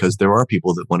evil, because there are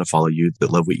people that want to follow you,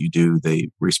 that love what you do. They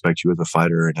respect you as a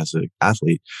fighter and as an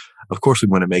athlete. Of course, we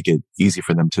want to make it easy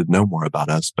for them to know more about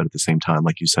us. But at the same time,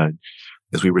 like you said,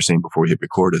 as we were saying before we hit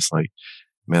record, it's like,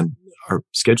 man, our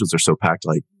schedules are so packed.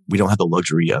 Like, we don't have the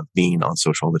luxury of being on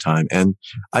social all the time. And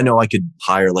I know I could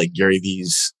hire like Gary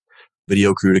Vee's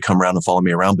video crew to come around and follow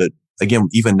me around. But again,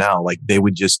 even now, like they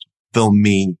would just film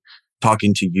me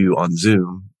talking to you on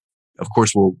Zoom. Of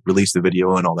course, we'll release the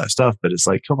video and all that stuff, but it's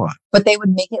like, come on. But they would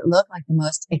make it look like the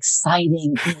most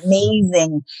exciting,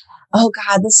 amazing. Oh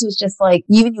God, this was just like,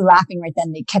 even you laughing right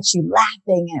then, they catch you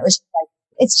laughing. And it was just like,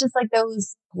 it's just like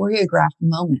those choreographed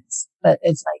moments. But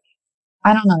it's like,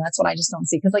 I don't know. That's what I just don't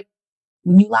see. Cause like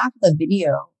when you laugh with a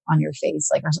video on your face,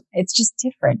 like, or something, it's just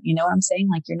different. You know what I'm saying?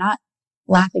 Like, you're not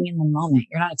laughing in the moment.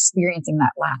 You're not experiencing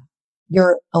that laugh.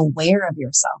 You're aware of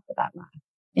yourself with that laugh.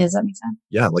 Does that make sense?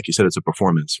 Yeah. Like you said, it's a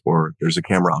performance, or there's a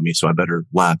camera on me, so I better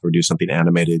laugh or do something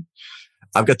animated.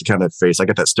 I've got the kind of face, I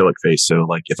got that stoic face. So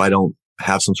like if I don't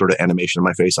have some sort of animation on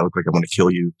my face, I look like I want to kill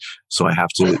you. So I have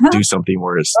to do something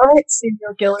where it's... All right,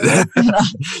 serial killer.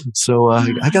 So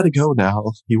I got to go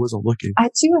now. He wasn't looking. I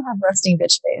too have resting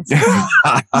bitch face.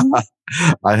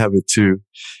 I have it too.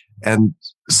 And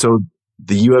so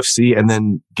the UFC, and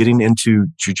then getting into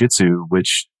jiu-jitsu,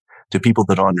 which to people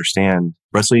that don't understand,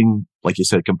 wrestling, like you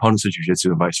said, components of jiu-jitsu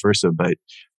and vice versa, but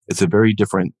it's a very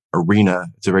different arena.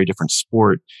 It's a very different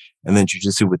sport. And then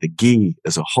jiu-jitsu with the gi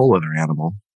is a whole other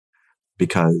animal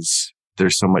because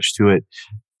there's so much to it.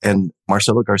 And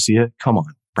Marcelo Garcia, come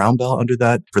on, brown belt under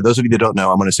that. For those of you that don't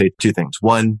know, I'm going to say two things.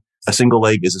 One, a single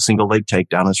leg is a single leg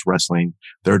takedown. It's wrestling.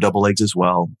 There are double legs as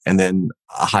well. And then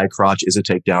a high crotch is a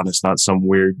takedown. It's not some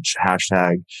weird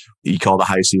hashtag. You call it a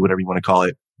high C, whatever you want to call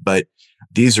it. But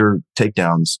these are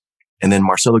takedowns. And then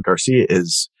Marcelo Garcia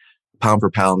is pound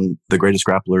for pound the greatest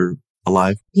grappler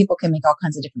alive. People can make all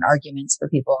kinds of different arguments for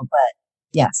people, but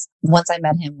yes, once I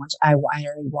met him, once I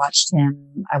already watched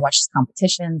him, I watched his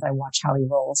competitions, I watch how he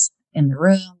rolls in the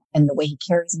room and the way he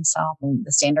carries himself and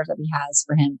the standards that he has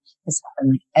for him, his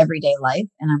everyday life.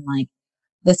 And I'm like,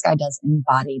 this guy does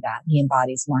embody that. He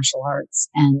embodies martial arts,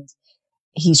 and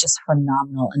he's just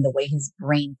phenomenal. And the way his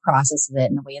brain processes it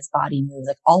and the way his body moves,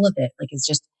 like all of it, like is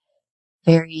just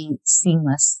very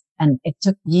seamless. And it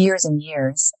took years and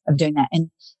years of doing that. And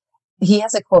he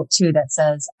has a quote too that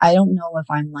says, I don't know if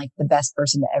I'm like the best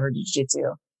person to ever do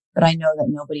jiu-jitsu, but I know that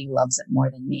nobody loves it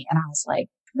more than me. And I was like,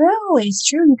 no, it's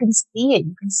true. You can see it.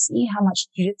 You can see how much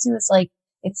jiu-jitsu is like,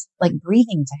 it's like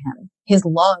breathing to him. His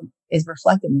love is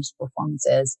reflected in his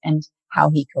performances and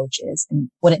how he coaches and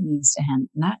what it means to him.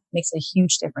 And that makes a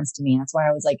huge difference to me. And that's why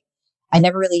I was like, I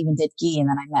never really even did gi. And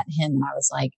then I met him and I was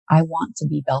like, I want to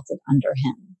be belted under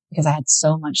him because I had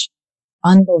so much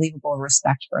unbelievable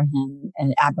respect for him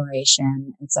and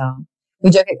admiration. And so we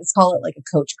joke, let's call it like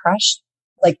a coach crush.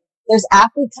 Like there's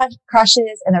athlete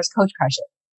crushes and there's coach crushes.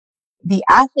 The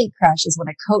athlete crush is when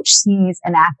a coach sees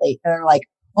an athlete and they're like,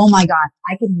 oh my God,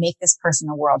 I could make this person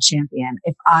a world champion.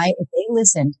 If they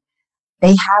listened, they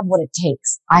have what it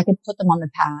takes. I could put them on the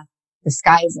path. The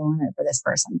sky is the limit for this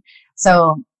person.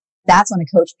 So that's when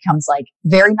a coach becomes like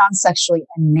very non-sexually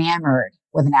enamored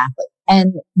with an athlete.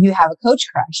 And you have a coach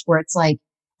crush where it's like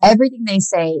everything they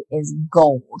say is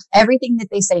gold. Everything that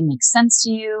they say makes sense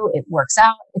to you. It works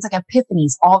out. It's like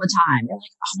epiphanies all the time. You're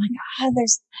like, oh my God,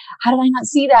 how did I not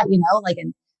see that? You know, like,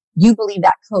 and you believe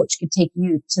that coach could take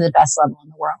you to the best level in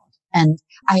the world. And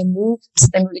I moved to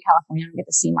California. I don't get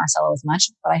to see Marcelo as much,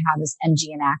 but I have this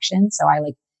MG in action. So I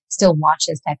like still watch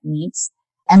his techniques,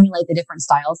 emulate the different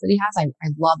styles that he has. I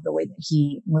love the way that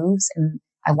he moves, and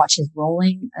I watch his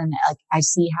rolling, and like I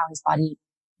see how his body,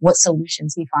 what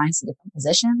solutions he finds to different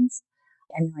positions,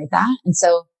 emulate that. And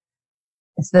so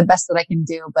it's the best that I can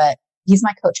do, but he's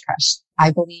my coach crush.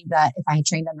 I believe that if I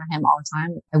trained under him all the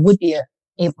time, I would be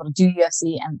able to do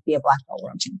UFC and be a black belt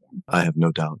world champion. I have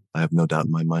no doubt. I have no doubt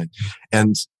in my mind.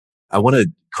 And I want to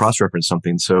cross-reference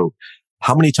something. So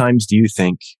how many times do you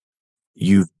think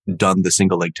you've done the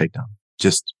single leg takedown?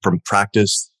 Just from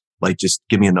practice, like just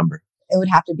give me a number. It would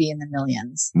have to be in the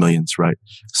millions. Millions, right?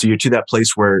 So you're to that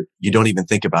place where you don't even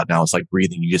think about now. It's like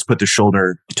breathing. You just put the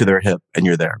shoulder to their hip and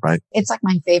you're there, right? It's like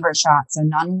my favorite shot. So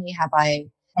not only have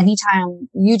anytime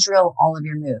you drill all of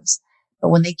your moves, but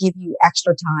when they give you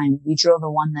extra time, you drill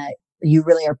the one that you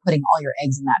really are putting all your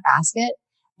eggs in that basket.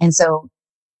 And so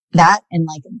that, and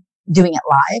like doing it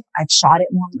live, I've shot it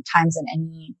more times than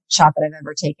any shot that I've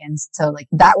ever taken. So like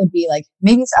that would be like,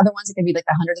 maybe it's other ones, it could be like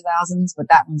the hundreds of thousands, but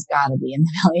that one's gotta be in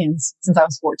the millions since I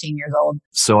was 14 years old.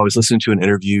 So I was listening to an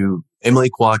interview. Emily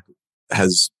Kwok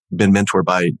has been mentored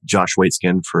by Josh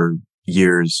Waitzkin for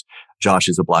years. Josh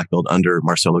is a black belt under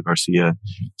Marcelo Garcia.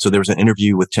 So there was an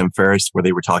interview with Tim Ferriss where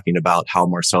they were talking about how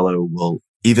Marcelo will,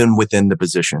 even within the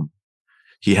position,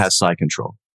 he has side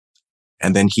control.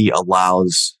 And then he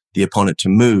allows the opponent to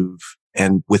move.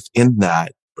 And within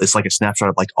that, it's like a snapshot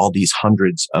of like all these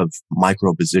hundreds of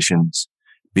micro positions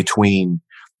between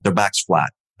their backs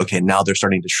flat. Okay, now they're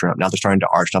starting to shrimp. Now they're starting to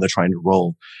arch. Now they're trying to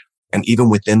roll. And even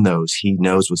within those, he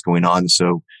knows what's going on.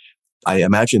 So I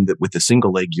imagine that with the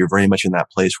single leg, you're very much in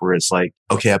that place where it's like,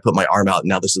 okay, I put my arm out.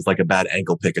 Now this is like a bad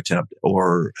ankle pick attempt,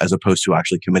 or as opposed to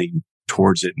actually committing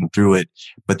towards it and through it.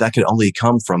 But that could only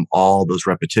come from all those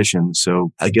repetitions.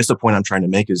 So I guess the point I'm trying to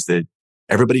make is that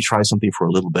everybody tries something for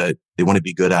a little bit. They want to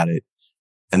be good at it.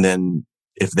 And then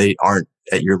if they aren't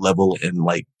at your level in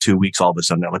like 2 weeks, all of a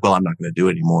sudden they're like, well, I'm not going to do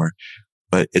it anymore.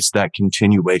 But it's that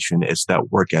continuation. It's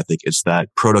that work ethic. It's that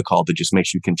protocol that just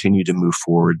makes you continue to move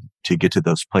forward to get to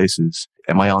those places.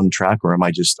 Am I on track or am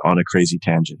I just on a crazy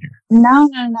tangent here? No.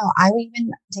 I would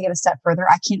even take it a step further.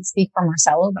 I can't speak for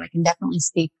Marcelo, but I can definitely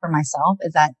speak for myself,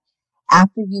 is that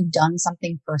after you've done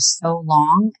something for so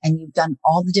long and you've done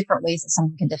all the different ways that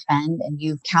someone can defend and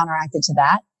you've counteracted to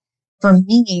that, for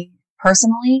me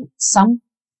personally, some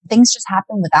things just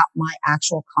happen without my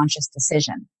actual conscious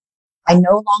decision. I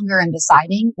no longer am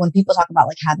deciding. When people talk about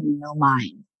like having no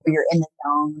mind or you're in the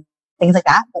zone, things like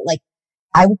that. But like,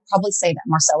 I would probably say that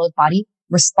Marcelo's body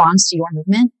responds to your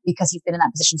movement because he's been in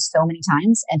that position so many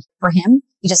times. And for him,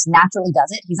 he just naturally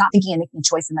does it. He's not thinking and making a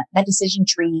choice in that decision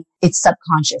tree. It's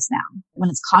subconscious now. When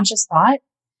it's conscious thought,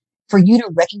 for you to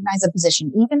recognize a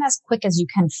position, even as quick as you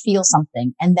can feel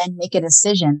something and then make a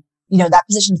decision, that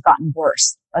position's gotten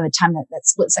worse by the time that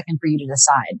split second for you to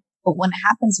decide. But when it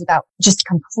happens without just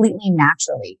completely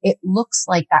naturally, it looks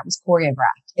like that was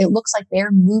choreographed. It looks like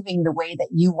they're moving the way that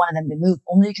you wanted them to move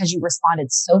only because you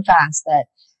responded so fast that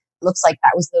it looks like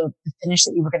that was the finish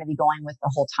that you were going to be going with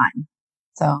the whole time.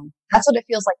 So that's what it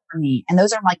feels like for me. And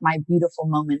those are like my beautiful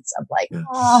moments of like,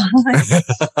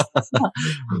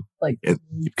 like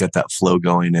you've got that flow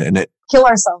going and it kill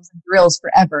ourselves in drills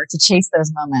forever to chase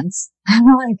those moments.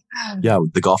 Yeah,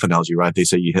 the golf analogy, right? They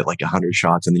say you hit like 100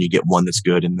 shots and then you get one that's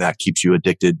good and that keeps you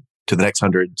addicted to the next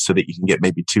 100 so that you can get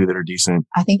maybe 2 that are decent.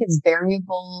 I think it's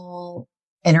variable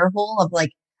interval of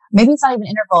like, maybe it's not even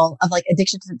interval of like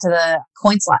addiction to the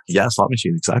coin slot. Yeah, slot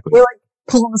machine, exactly. We're like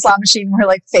pulling the slot machine. We're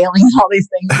like failing all these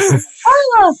things.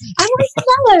 Carla, I want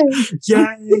 $1.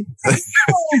 Yay!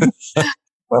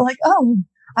 We're like, oh,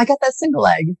 I got that single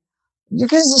leg. You're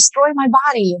going to destroy my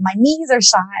body. My knees are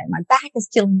shot. My back is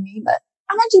killing me, but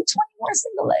I'm going to do 20 more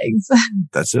single legs.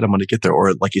 That's it. I'm going to get there.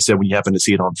 Or like you said, when you happen to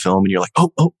see it on film and you're like,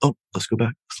 oh, let's go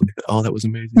back. Oh, that was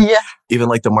amazing. Yeah. Even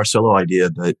like the Marcelo idea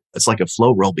that it's like a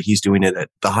flow roll, but he's doing it at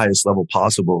the highest level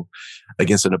possible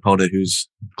against an opponent who's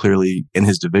clearly in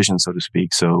his division, so to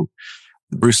speak. So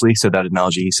Bruce Lee said that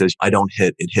analogy. He says, I don't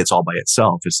hit, it hits all by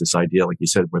itself. It's this idea, like you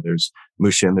said, where there's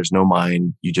Mushin, there's no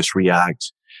mind. You just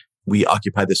react. We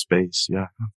occupy the space. Yeah.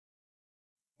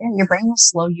 Yeah, your brain will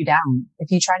slow you down. If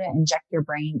you try to inject your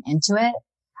brain into it,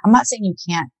 I'm not saying you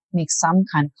can't make some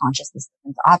kind of conscious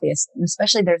decisions, obviously. And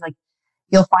especially there's like,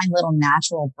 you'll find little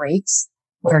natural breaks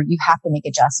where you have to make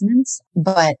adjustments.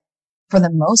 But for the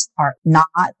most part, not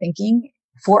thinking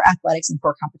for athletics and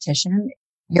for competition,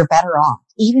 you're better off.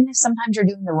 Even if sometimes you're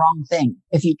doing the wrong thing,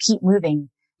 if you keep moving,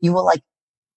 you will like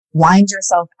wind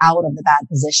yourself out of the bad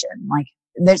position. Like,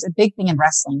 there's a big thing in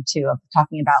wrestling too of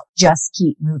talking about just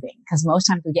keep moving, because most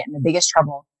times we get in the biggest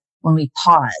trouble when we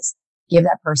pause, give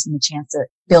that person the chance to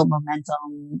build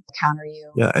momentum, counter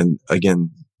you. Yeah. And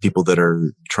again, people that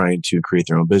are trying to create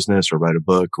their own business or write a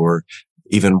book or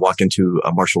even walk into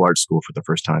a martial arts school for the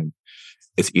first time,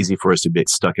 it's easy for us to get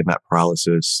stuck in that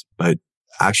paralysis, but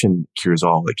action cures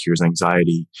all. It cures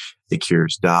anxiety. It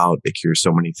cures doubt. It cures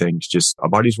so many things. Just our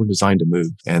bodies were designed to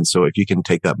move. And so if you can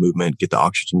take that movement, get the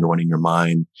oxygen going in your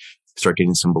mind, start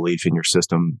getting some belief in your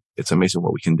system, it's amazing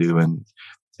what we can do. And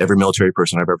every military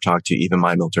person I've ever talked to, even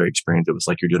my military experience, it was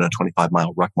like you're doing a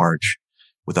 25-mile ruck march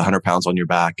with 100 pounds on your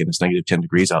back and it's negative 10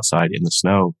 degrees outside in the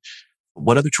snow.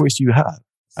 What other choice do you have?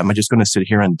 Am I just going to sit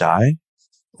here and die?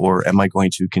 Or am I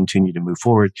going to continue to move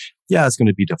forward? Yeah, it's going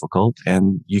to be difficult.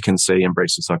 And you can say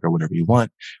embrace the suck or whatever you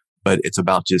want, but it's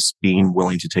about just being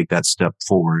willing to take that step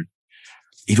forward,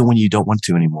 even when you don't want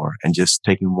to anymore, and just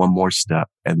taking one more step.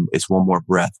 And it's one more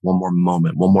breath, one more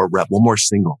moment, one more rep, one more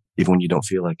single, even when you don't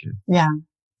feel like it. Yeah.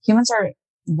 Humans are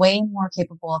way more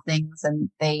capable of things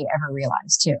than they ever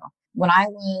realized too. When I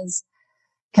was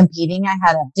competing, I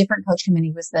had a different coach come in.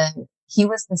 He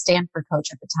was the Stanford coach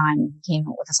at the time. He came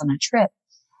with us on a trip.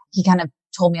 He kind of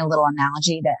told me a little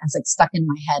analogy that has like stuck in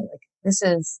my head. Like, this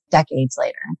is decades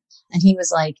later. And he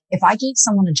was like, if I gave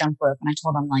someone a jump rope and I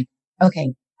told them like,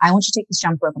 okay, I want you to take this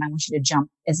jump rope and I want you to jump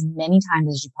as many times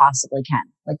as you possibly can.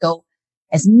 Like, go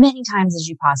as many times as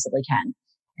you possibly can.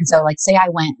 And so like, say I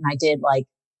went and I did like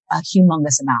a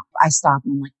humongous amount. I stopped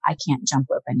and I'm like, I can't jump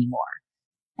rope anymore.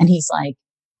 And he's like,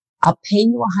 I'll pay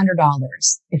you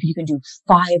 $100 if you can do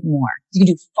 5 more. If you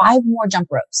can do 5 more jump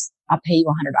ropes, I'll pay you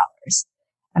 $100.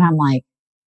 And I'm like,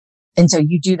 and so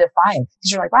you do the 5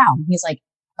 because you're like, wow. And he's like,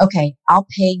 okay, I'll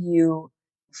pay you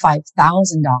 $5,000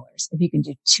 if you can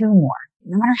do 2 more.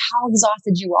 No matter how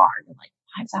exhausted you are, you're like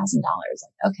 $5,000.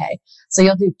 Like, okay. So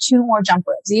you'll do 2 more jump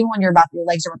ropes, even when your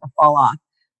legs are about to fall off.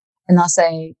 And they'll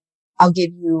say, I'll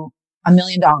give you $1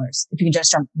 million if you can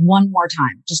just jump 1 more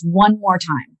time, just 1 more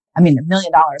time. I mean, $1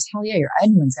 million. Hell yeah,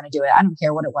 anyone's going to do it. I don't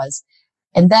care what it was.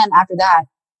 And then after that,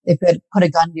 they could put a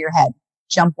gun to your head,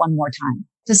 jump one more time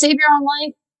to save your own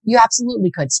life. You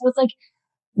absolutely could. So it's like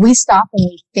we stop when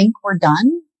we think we're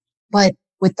done, but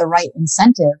with the right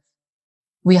incentive,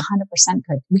 we 100%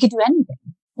 could. We could do anything.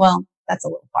 Well, that's a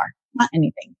little far. Not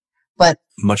anything, but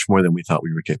much more than we thought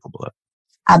we were capable of.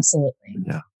 Absolutely.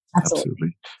 Yeah,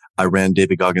 absolutely. I ran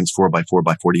David Goggins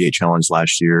 4x4x48 challenge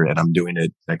last year, and I'm doing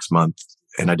it next month.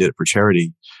 And I did it for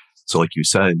charity. So like you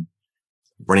said,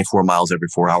 running 4 miles every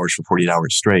 4 hours for 48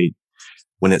 hours straight,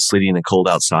 when it's sleety and cold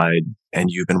outside and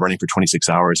you've been running for 26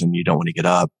 hours and you don't want to get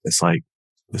up, it's like,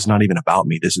 it's not even about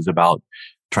me. This is about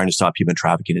trying to stop human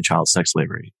trafficking and child sex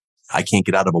slavery. I can't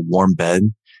get out of a warm bed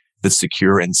that's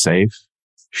secure and safe.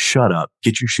 Shut up,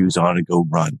 get your shoes on and go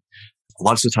run.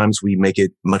 Lots of times we make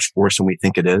it much worse than we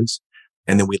think it is.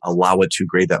 And then we allow it to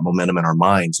create that momentum in our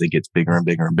minds. It gets bigger and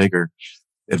bigger and bigger.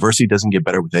 Adversity doesn't get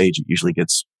better with age. It usually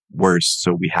gets worse.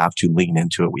 So we have to lean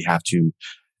into it. We have to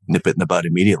nip it in the bud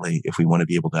immediately if we want to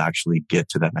be able to actually get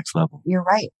to that next level. You're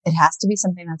right. It has to be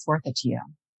something that's worth it to you,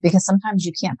 because sometimes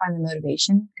you can't find the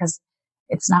motivation because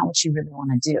it's not what you really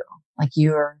want to do. Like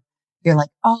you're like,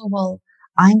 oh, well,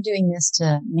 I'm doing this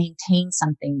to maintain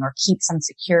something or keep some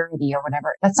security or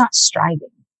whatever. That's not striving.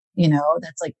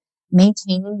 That's like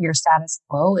maintaining your status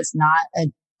quo is not a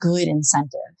good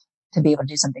incentive to be able to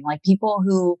do something. Like people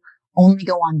who only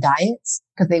go on diets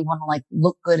because they want to like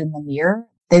look good in the mirror,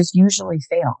 those usually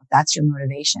fail. That's your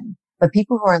motivation. But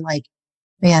people who are like,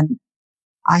 man,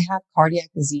 I have cardiac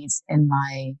disease in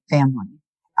my family.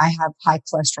 I have high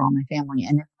cholesterol in my family.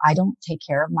 And if I don't take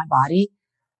care of my body,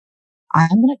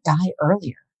 I'm going to die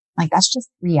earlier. Like that's just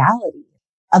reality.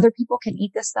 Other people can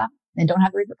eat this stuff and don't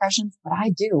have repercussions, but I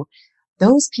do.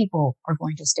 Those people are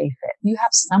going to stay fit. You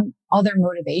have some other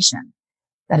motivation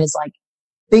that is like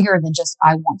bigger than just,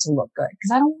 I want to look good,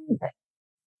 because I don't need it.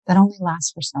 That only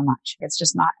lasts for so much. It's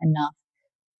just not enough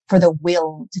for the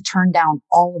will to turn down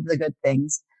all of the good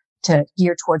things to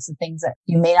gear towards the things that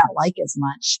you may not like as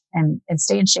much and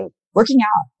stay in shape. Working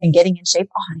out and getting in shape.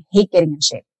 Oh, I hate getting in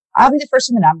shape. I'll be the first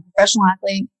one to know I'm a professional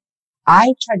athlete.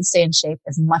 I try to stay in shape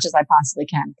as much as I possibly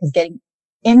can because getting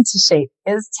into shape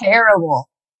is terrible.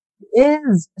 It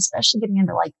is, especially getting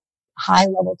into like high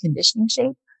level conditioning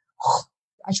shape.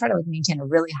 I try to like maintain a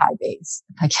really high base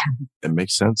if I can. It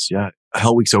makes sense. Yeah.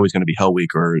 Hell Week's always going to be Hell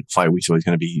Week, or Fight Week's always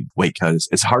going to be weight cuts.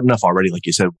 It's hard enough already. Like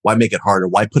you said, why make it harder?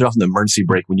 Why put it on the emergency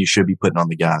brake when you should be putting on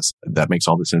the gas? That makes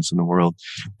all the sense in the world.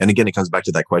 And again, it comes back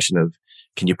to that question of,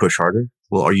 can you push harder?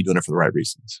 Well, are you doing it for the right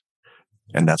reasons?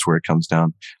 And that's where it comes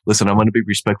down. Listen, I'm going to be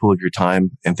respectful of your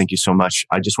time, and thank you so much.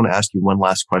 I just want to ask you one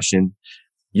last question.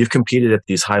 You've competed at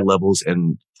these high levels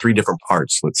in 3 different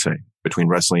parts, let's say, between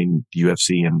wrestling, the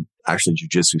UFC, and actually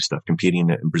jiu-jitsu stuff, competing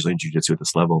in Brazilian jiu-jitsu at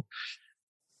this level.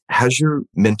 Has your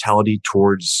mentality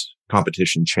towards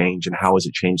competition changed, and how has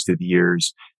it changed through the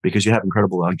years? Because you have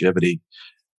incredible longevity.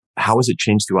 How has it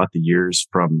changed throughout the years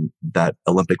from that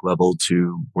Olympic level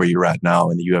to where you're at now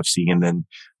in the UFC, and then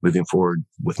moving forward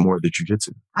with more of the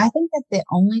jiu-jitsu? I think that the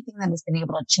only thing that has been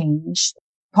able to change,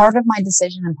 part of my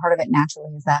decision and part of it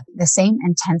naturally, is that the same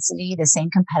intensity, the same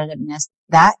competitiveness,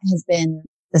 that has been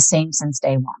the same since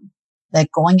day one.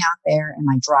 Like going out there and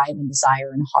my drive and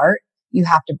desire and heart, you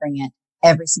have to bring it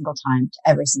every single time to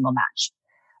every single match.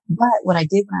 But what I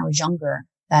did when I was younger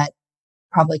that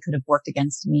probably could have worked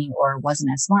against me or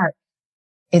wasn't as smart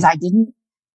is I didn't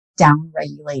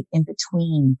down-regulate in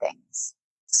between things.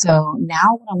 So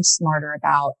now what I'm smarter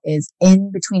about is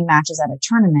in between matches at a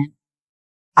tournament,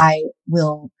 I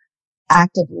will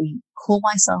actively cool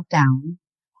myself down.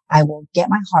 I will get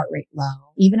my heart rate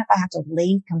low. Even if I have to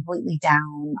lay completely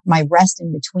down, my rest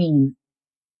in between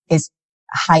is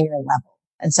a higher level.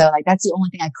 And so like, that's the only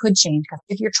thing I could change, because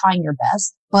if you're trying your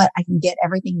best, but I can get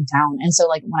everything down. And so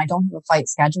like when I don't have a fight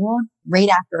scheduled, right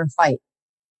after a fight,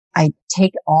 I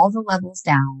take all the levels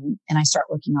down and I start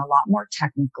working a lot more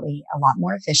technically, a lot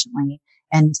more efficiently.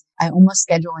 And I almost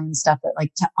schedule in stuff that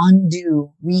like to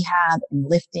undo rehab and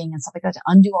lifting and stuff like that, to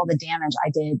undo all the damage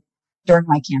I did during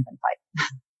my camp and fight.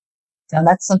 So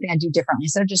that's something I do differently.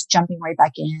 Instead of just jumping right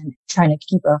back in, trying to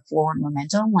keep a forward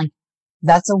momentum, like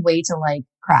that's a way to like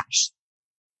crash.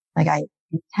 Like I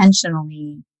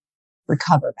intentionally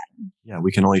recover better. Yeah,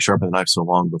 we can only sharpen the knife so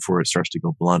long before it starts to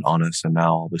go blunt on us. And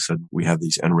now all of a sudden we have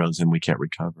these inroads and we can't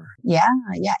recover. Yeah.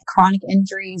 Chronic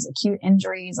injuries, acute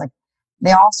injuries, like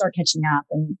they all start catching up.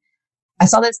 And I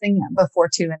saw this thing before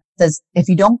too. And it says, if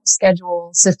you don't schedule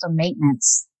system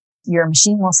maintenance, your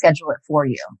machine will schedule it for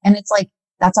you. And it's like,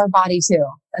 that's our body too.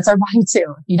 That's our body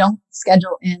too. If you don't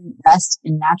schedule in rest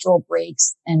and natural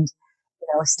breaks and,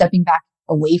 stepping back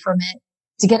away from it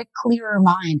to get a clearer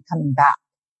mind coming back.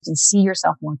 You can see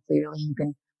yourself more clearly. You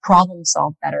can problem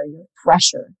solve better. You're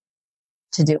fresher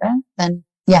to do it. Then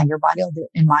yeah, your body will do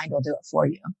it and mind will do it for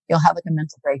you. You'll have like a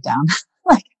mental breakdown.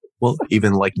 Well,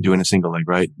 even like doing a single leg,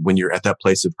 right? When you're at that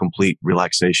place of complete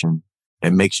relaxation,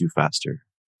 it makes you faster.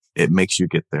 It makes you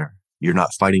get there. You're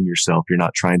not fighting yourself. You're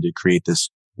not trying to create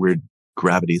this weird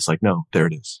gravity. It's like, no, there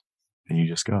it is. And you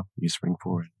just go. You spring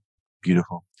forward.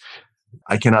 Beautiful.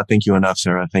 I cannot thank you enough,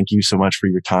 Sarah. Thank you so much for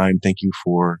your time. Thank you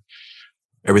for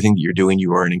everything that you're doing.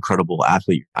 You are an incredible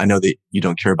athlete. I know that you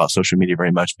don't care about social media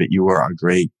very much, but you are a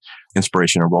great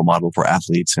inspiration and role model for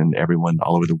athletes and everyone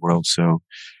all over the world. So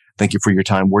thank you for your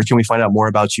time. Where can we find out more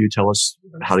about you? Tell us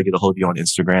how to get a hold of you on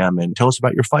Instagram and tell us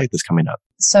about your fight that's coming up.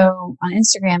 So on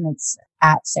Instagram, it's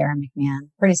at Sarah McMahon.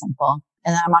 Pretty simple.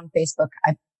 And then I'm on Facebook.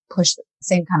 I push the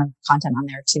same kind of content on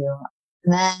there too.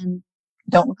 And then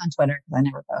don't look on Twitter because I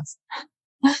never post.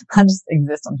 I just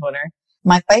exist on Twitter.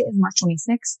 My fight is March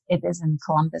 26th. It is in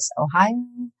Columbus, Ohio.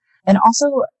 And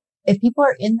also, if people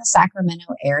are in the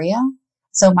Sacramento area,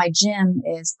 so my gym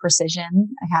is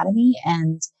Precision Academy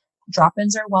and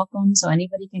drop-ins are welcome. So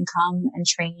anybody can come and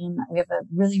train. We have a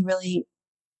really, really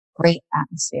great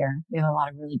atmosphere. We have a lot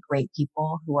of really great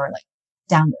people who are like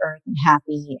down to earth and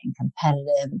happy and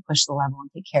competitive and push the level and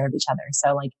take care of each other.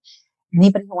 So like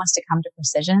anybody who wants to come to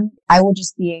Precision, I will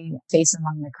just be a face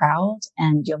among the crowd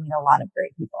and you'll meet a lot of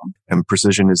great people. And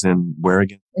Precision is in where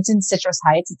again? It's in Citrus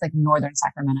Heights. It's like northern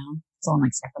Sacramento. It's all in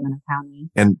like Sacramento County.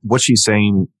 And what she's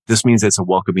saying, this means it's a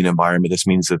welcoming environment. This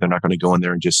means that they're not going to go in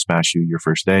there and just smash you your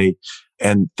first day.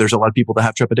 And there's a lot of people that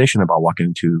have trepidation about walking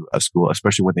into a school,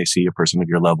 especially when they see a person of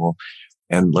your level.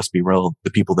 And let's be real,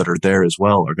 the people that are there as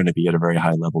well are going to be at a very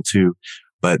high level too.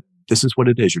 But this is what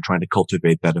it is. You're trying to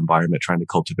cultivate that environment, trying to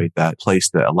cultivate that place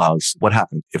that allows what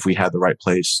happened. If we had the right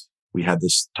place, we had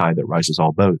this tide that rises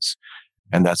all boats.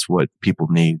 And that's what people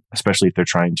need, especially if they're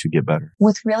trying to get better.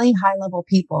 With really high level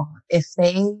people, if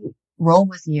they roll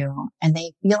with you and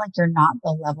they feel like you're not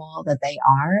the level that they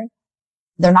are,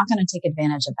 they're not going to take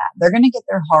advantage of that. They're going to get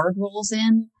their hard rolls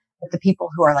in with the people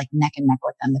who are like neck and neck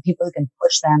with them, the people who can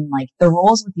push them, like the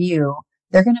rolls with you.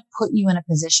 They're going to put you in a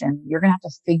position. You're going to have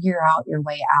to figure out your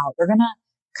way out. They're going to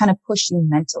kind of push you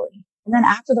mentally. And then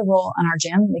after the roll on our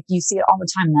gym, like you see it all the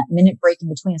time, that minute break in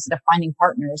between, instead of finding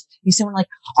partners, you see someone like,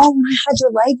 oh, when I had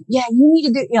your leg, yeah, you need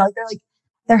to do,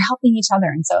 they're helping each other.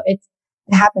 And so it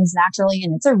happens naturally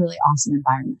and it's a really awesome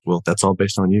environment. Well, that's all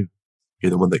based on you. You're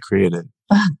the one that created it.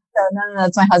 No,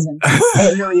 that's my husband.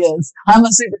 It really is. I'm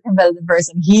a super competitive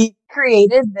person. He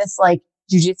created this like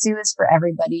jujitsu is for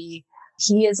everybody.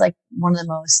 He is like one of the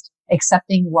most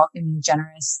accepting, welcoming,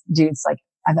 generous dudes like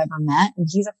I've ever met. And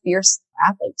he's a fierce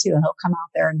athlete too. And he'll come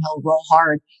out there and he'll roll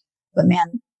hard. But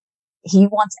man, he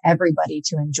wants everybody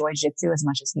to enjoy jiu-jitsu as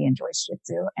much as he enjoys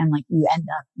jiu-jitsu. And like you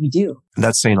do. And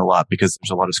that's saying a lot because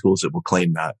there's a lot of schools that will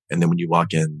claim that. And then when you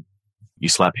walk in, you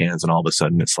slap hands and all of a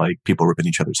sudden it's like people ripping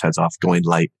each other's heads off, going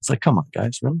light. It's like, come on,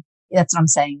 guys, really? That's what I'm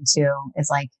saying too. Is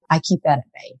like, I keep that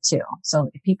at bay too. So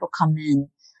if people come in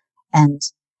and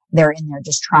they're in there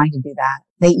just trying to do that,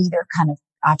 they either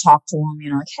I talk to them,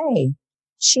 like, hey,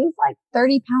 she's like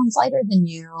 30 pounds lighter than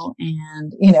you.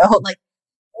 And, like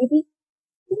maybe,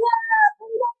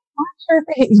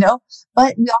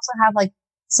 but we also have like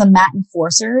some mat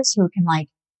enforcers who can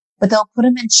but they'll put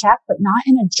them in check, but not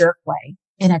in a jerk way,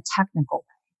 in a technical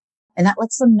way. And that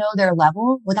lets them know their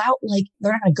level without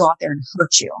they're not going to go out there and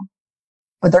hurt you,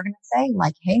 but they're going to say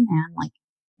hey man,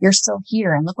 you're still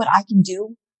here and look what I can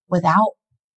do without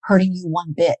hurting you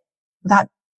one bit, without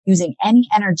using any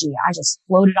energy. I just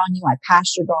floated on you. I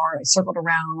passed your guard. I circled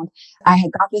around. I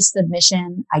had got this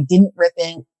submission. I didn't rip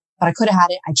it, but I could have had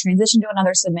it. I transitioned to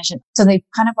another submission. So they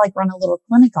kind of run a little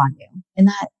clinic on you. And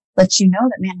that lets you know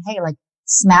that, man, hey,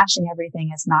 smashing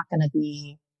everything is not going to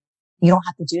be, you don't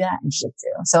have to do that in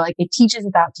jiu-jitsu. So it teaches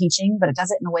without teaching, but it does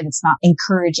it in a way that's not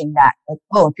encouraging that, if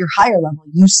you're higher level,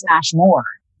 you smash more.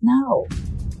 No.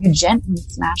 You gently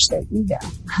smash their ego.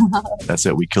 That's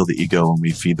it. We kill the ego and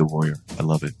we feed the warrior. I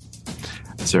love it.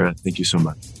 Sarah, thank you so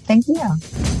much. Thank you.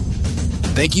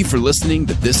 Thank you for listening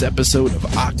to this episode of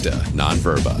Octa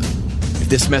Non-Verba. If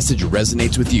this message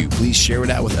resonates with you, please share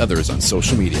it out with others on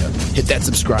social media. Hit that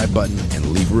subscribe button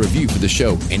and leave a review for the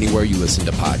show anywhere you listen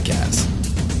to podcasts.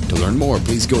 To learn more,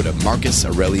 please go to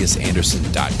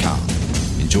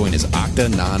MarcusAureliusAnderson.com and join his Octa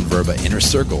Non-Verba Inner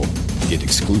Circle to get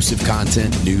exclusive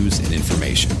content, news, and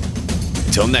information.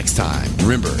 Until next time,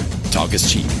 remember, talk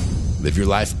is cheap. Live your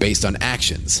life based on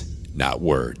actions, not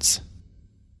words.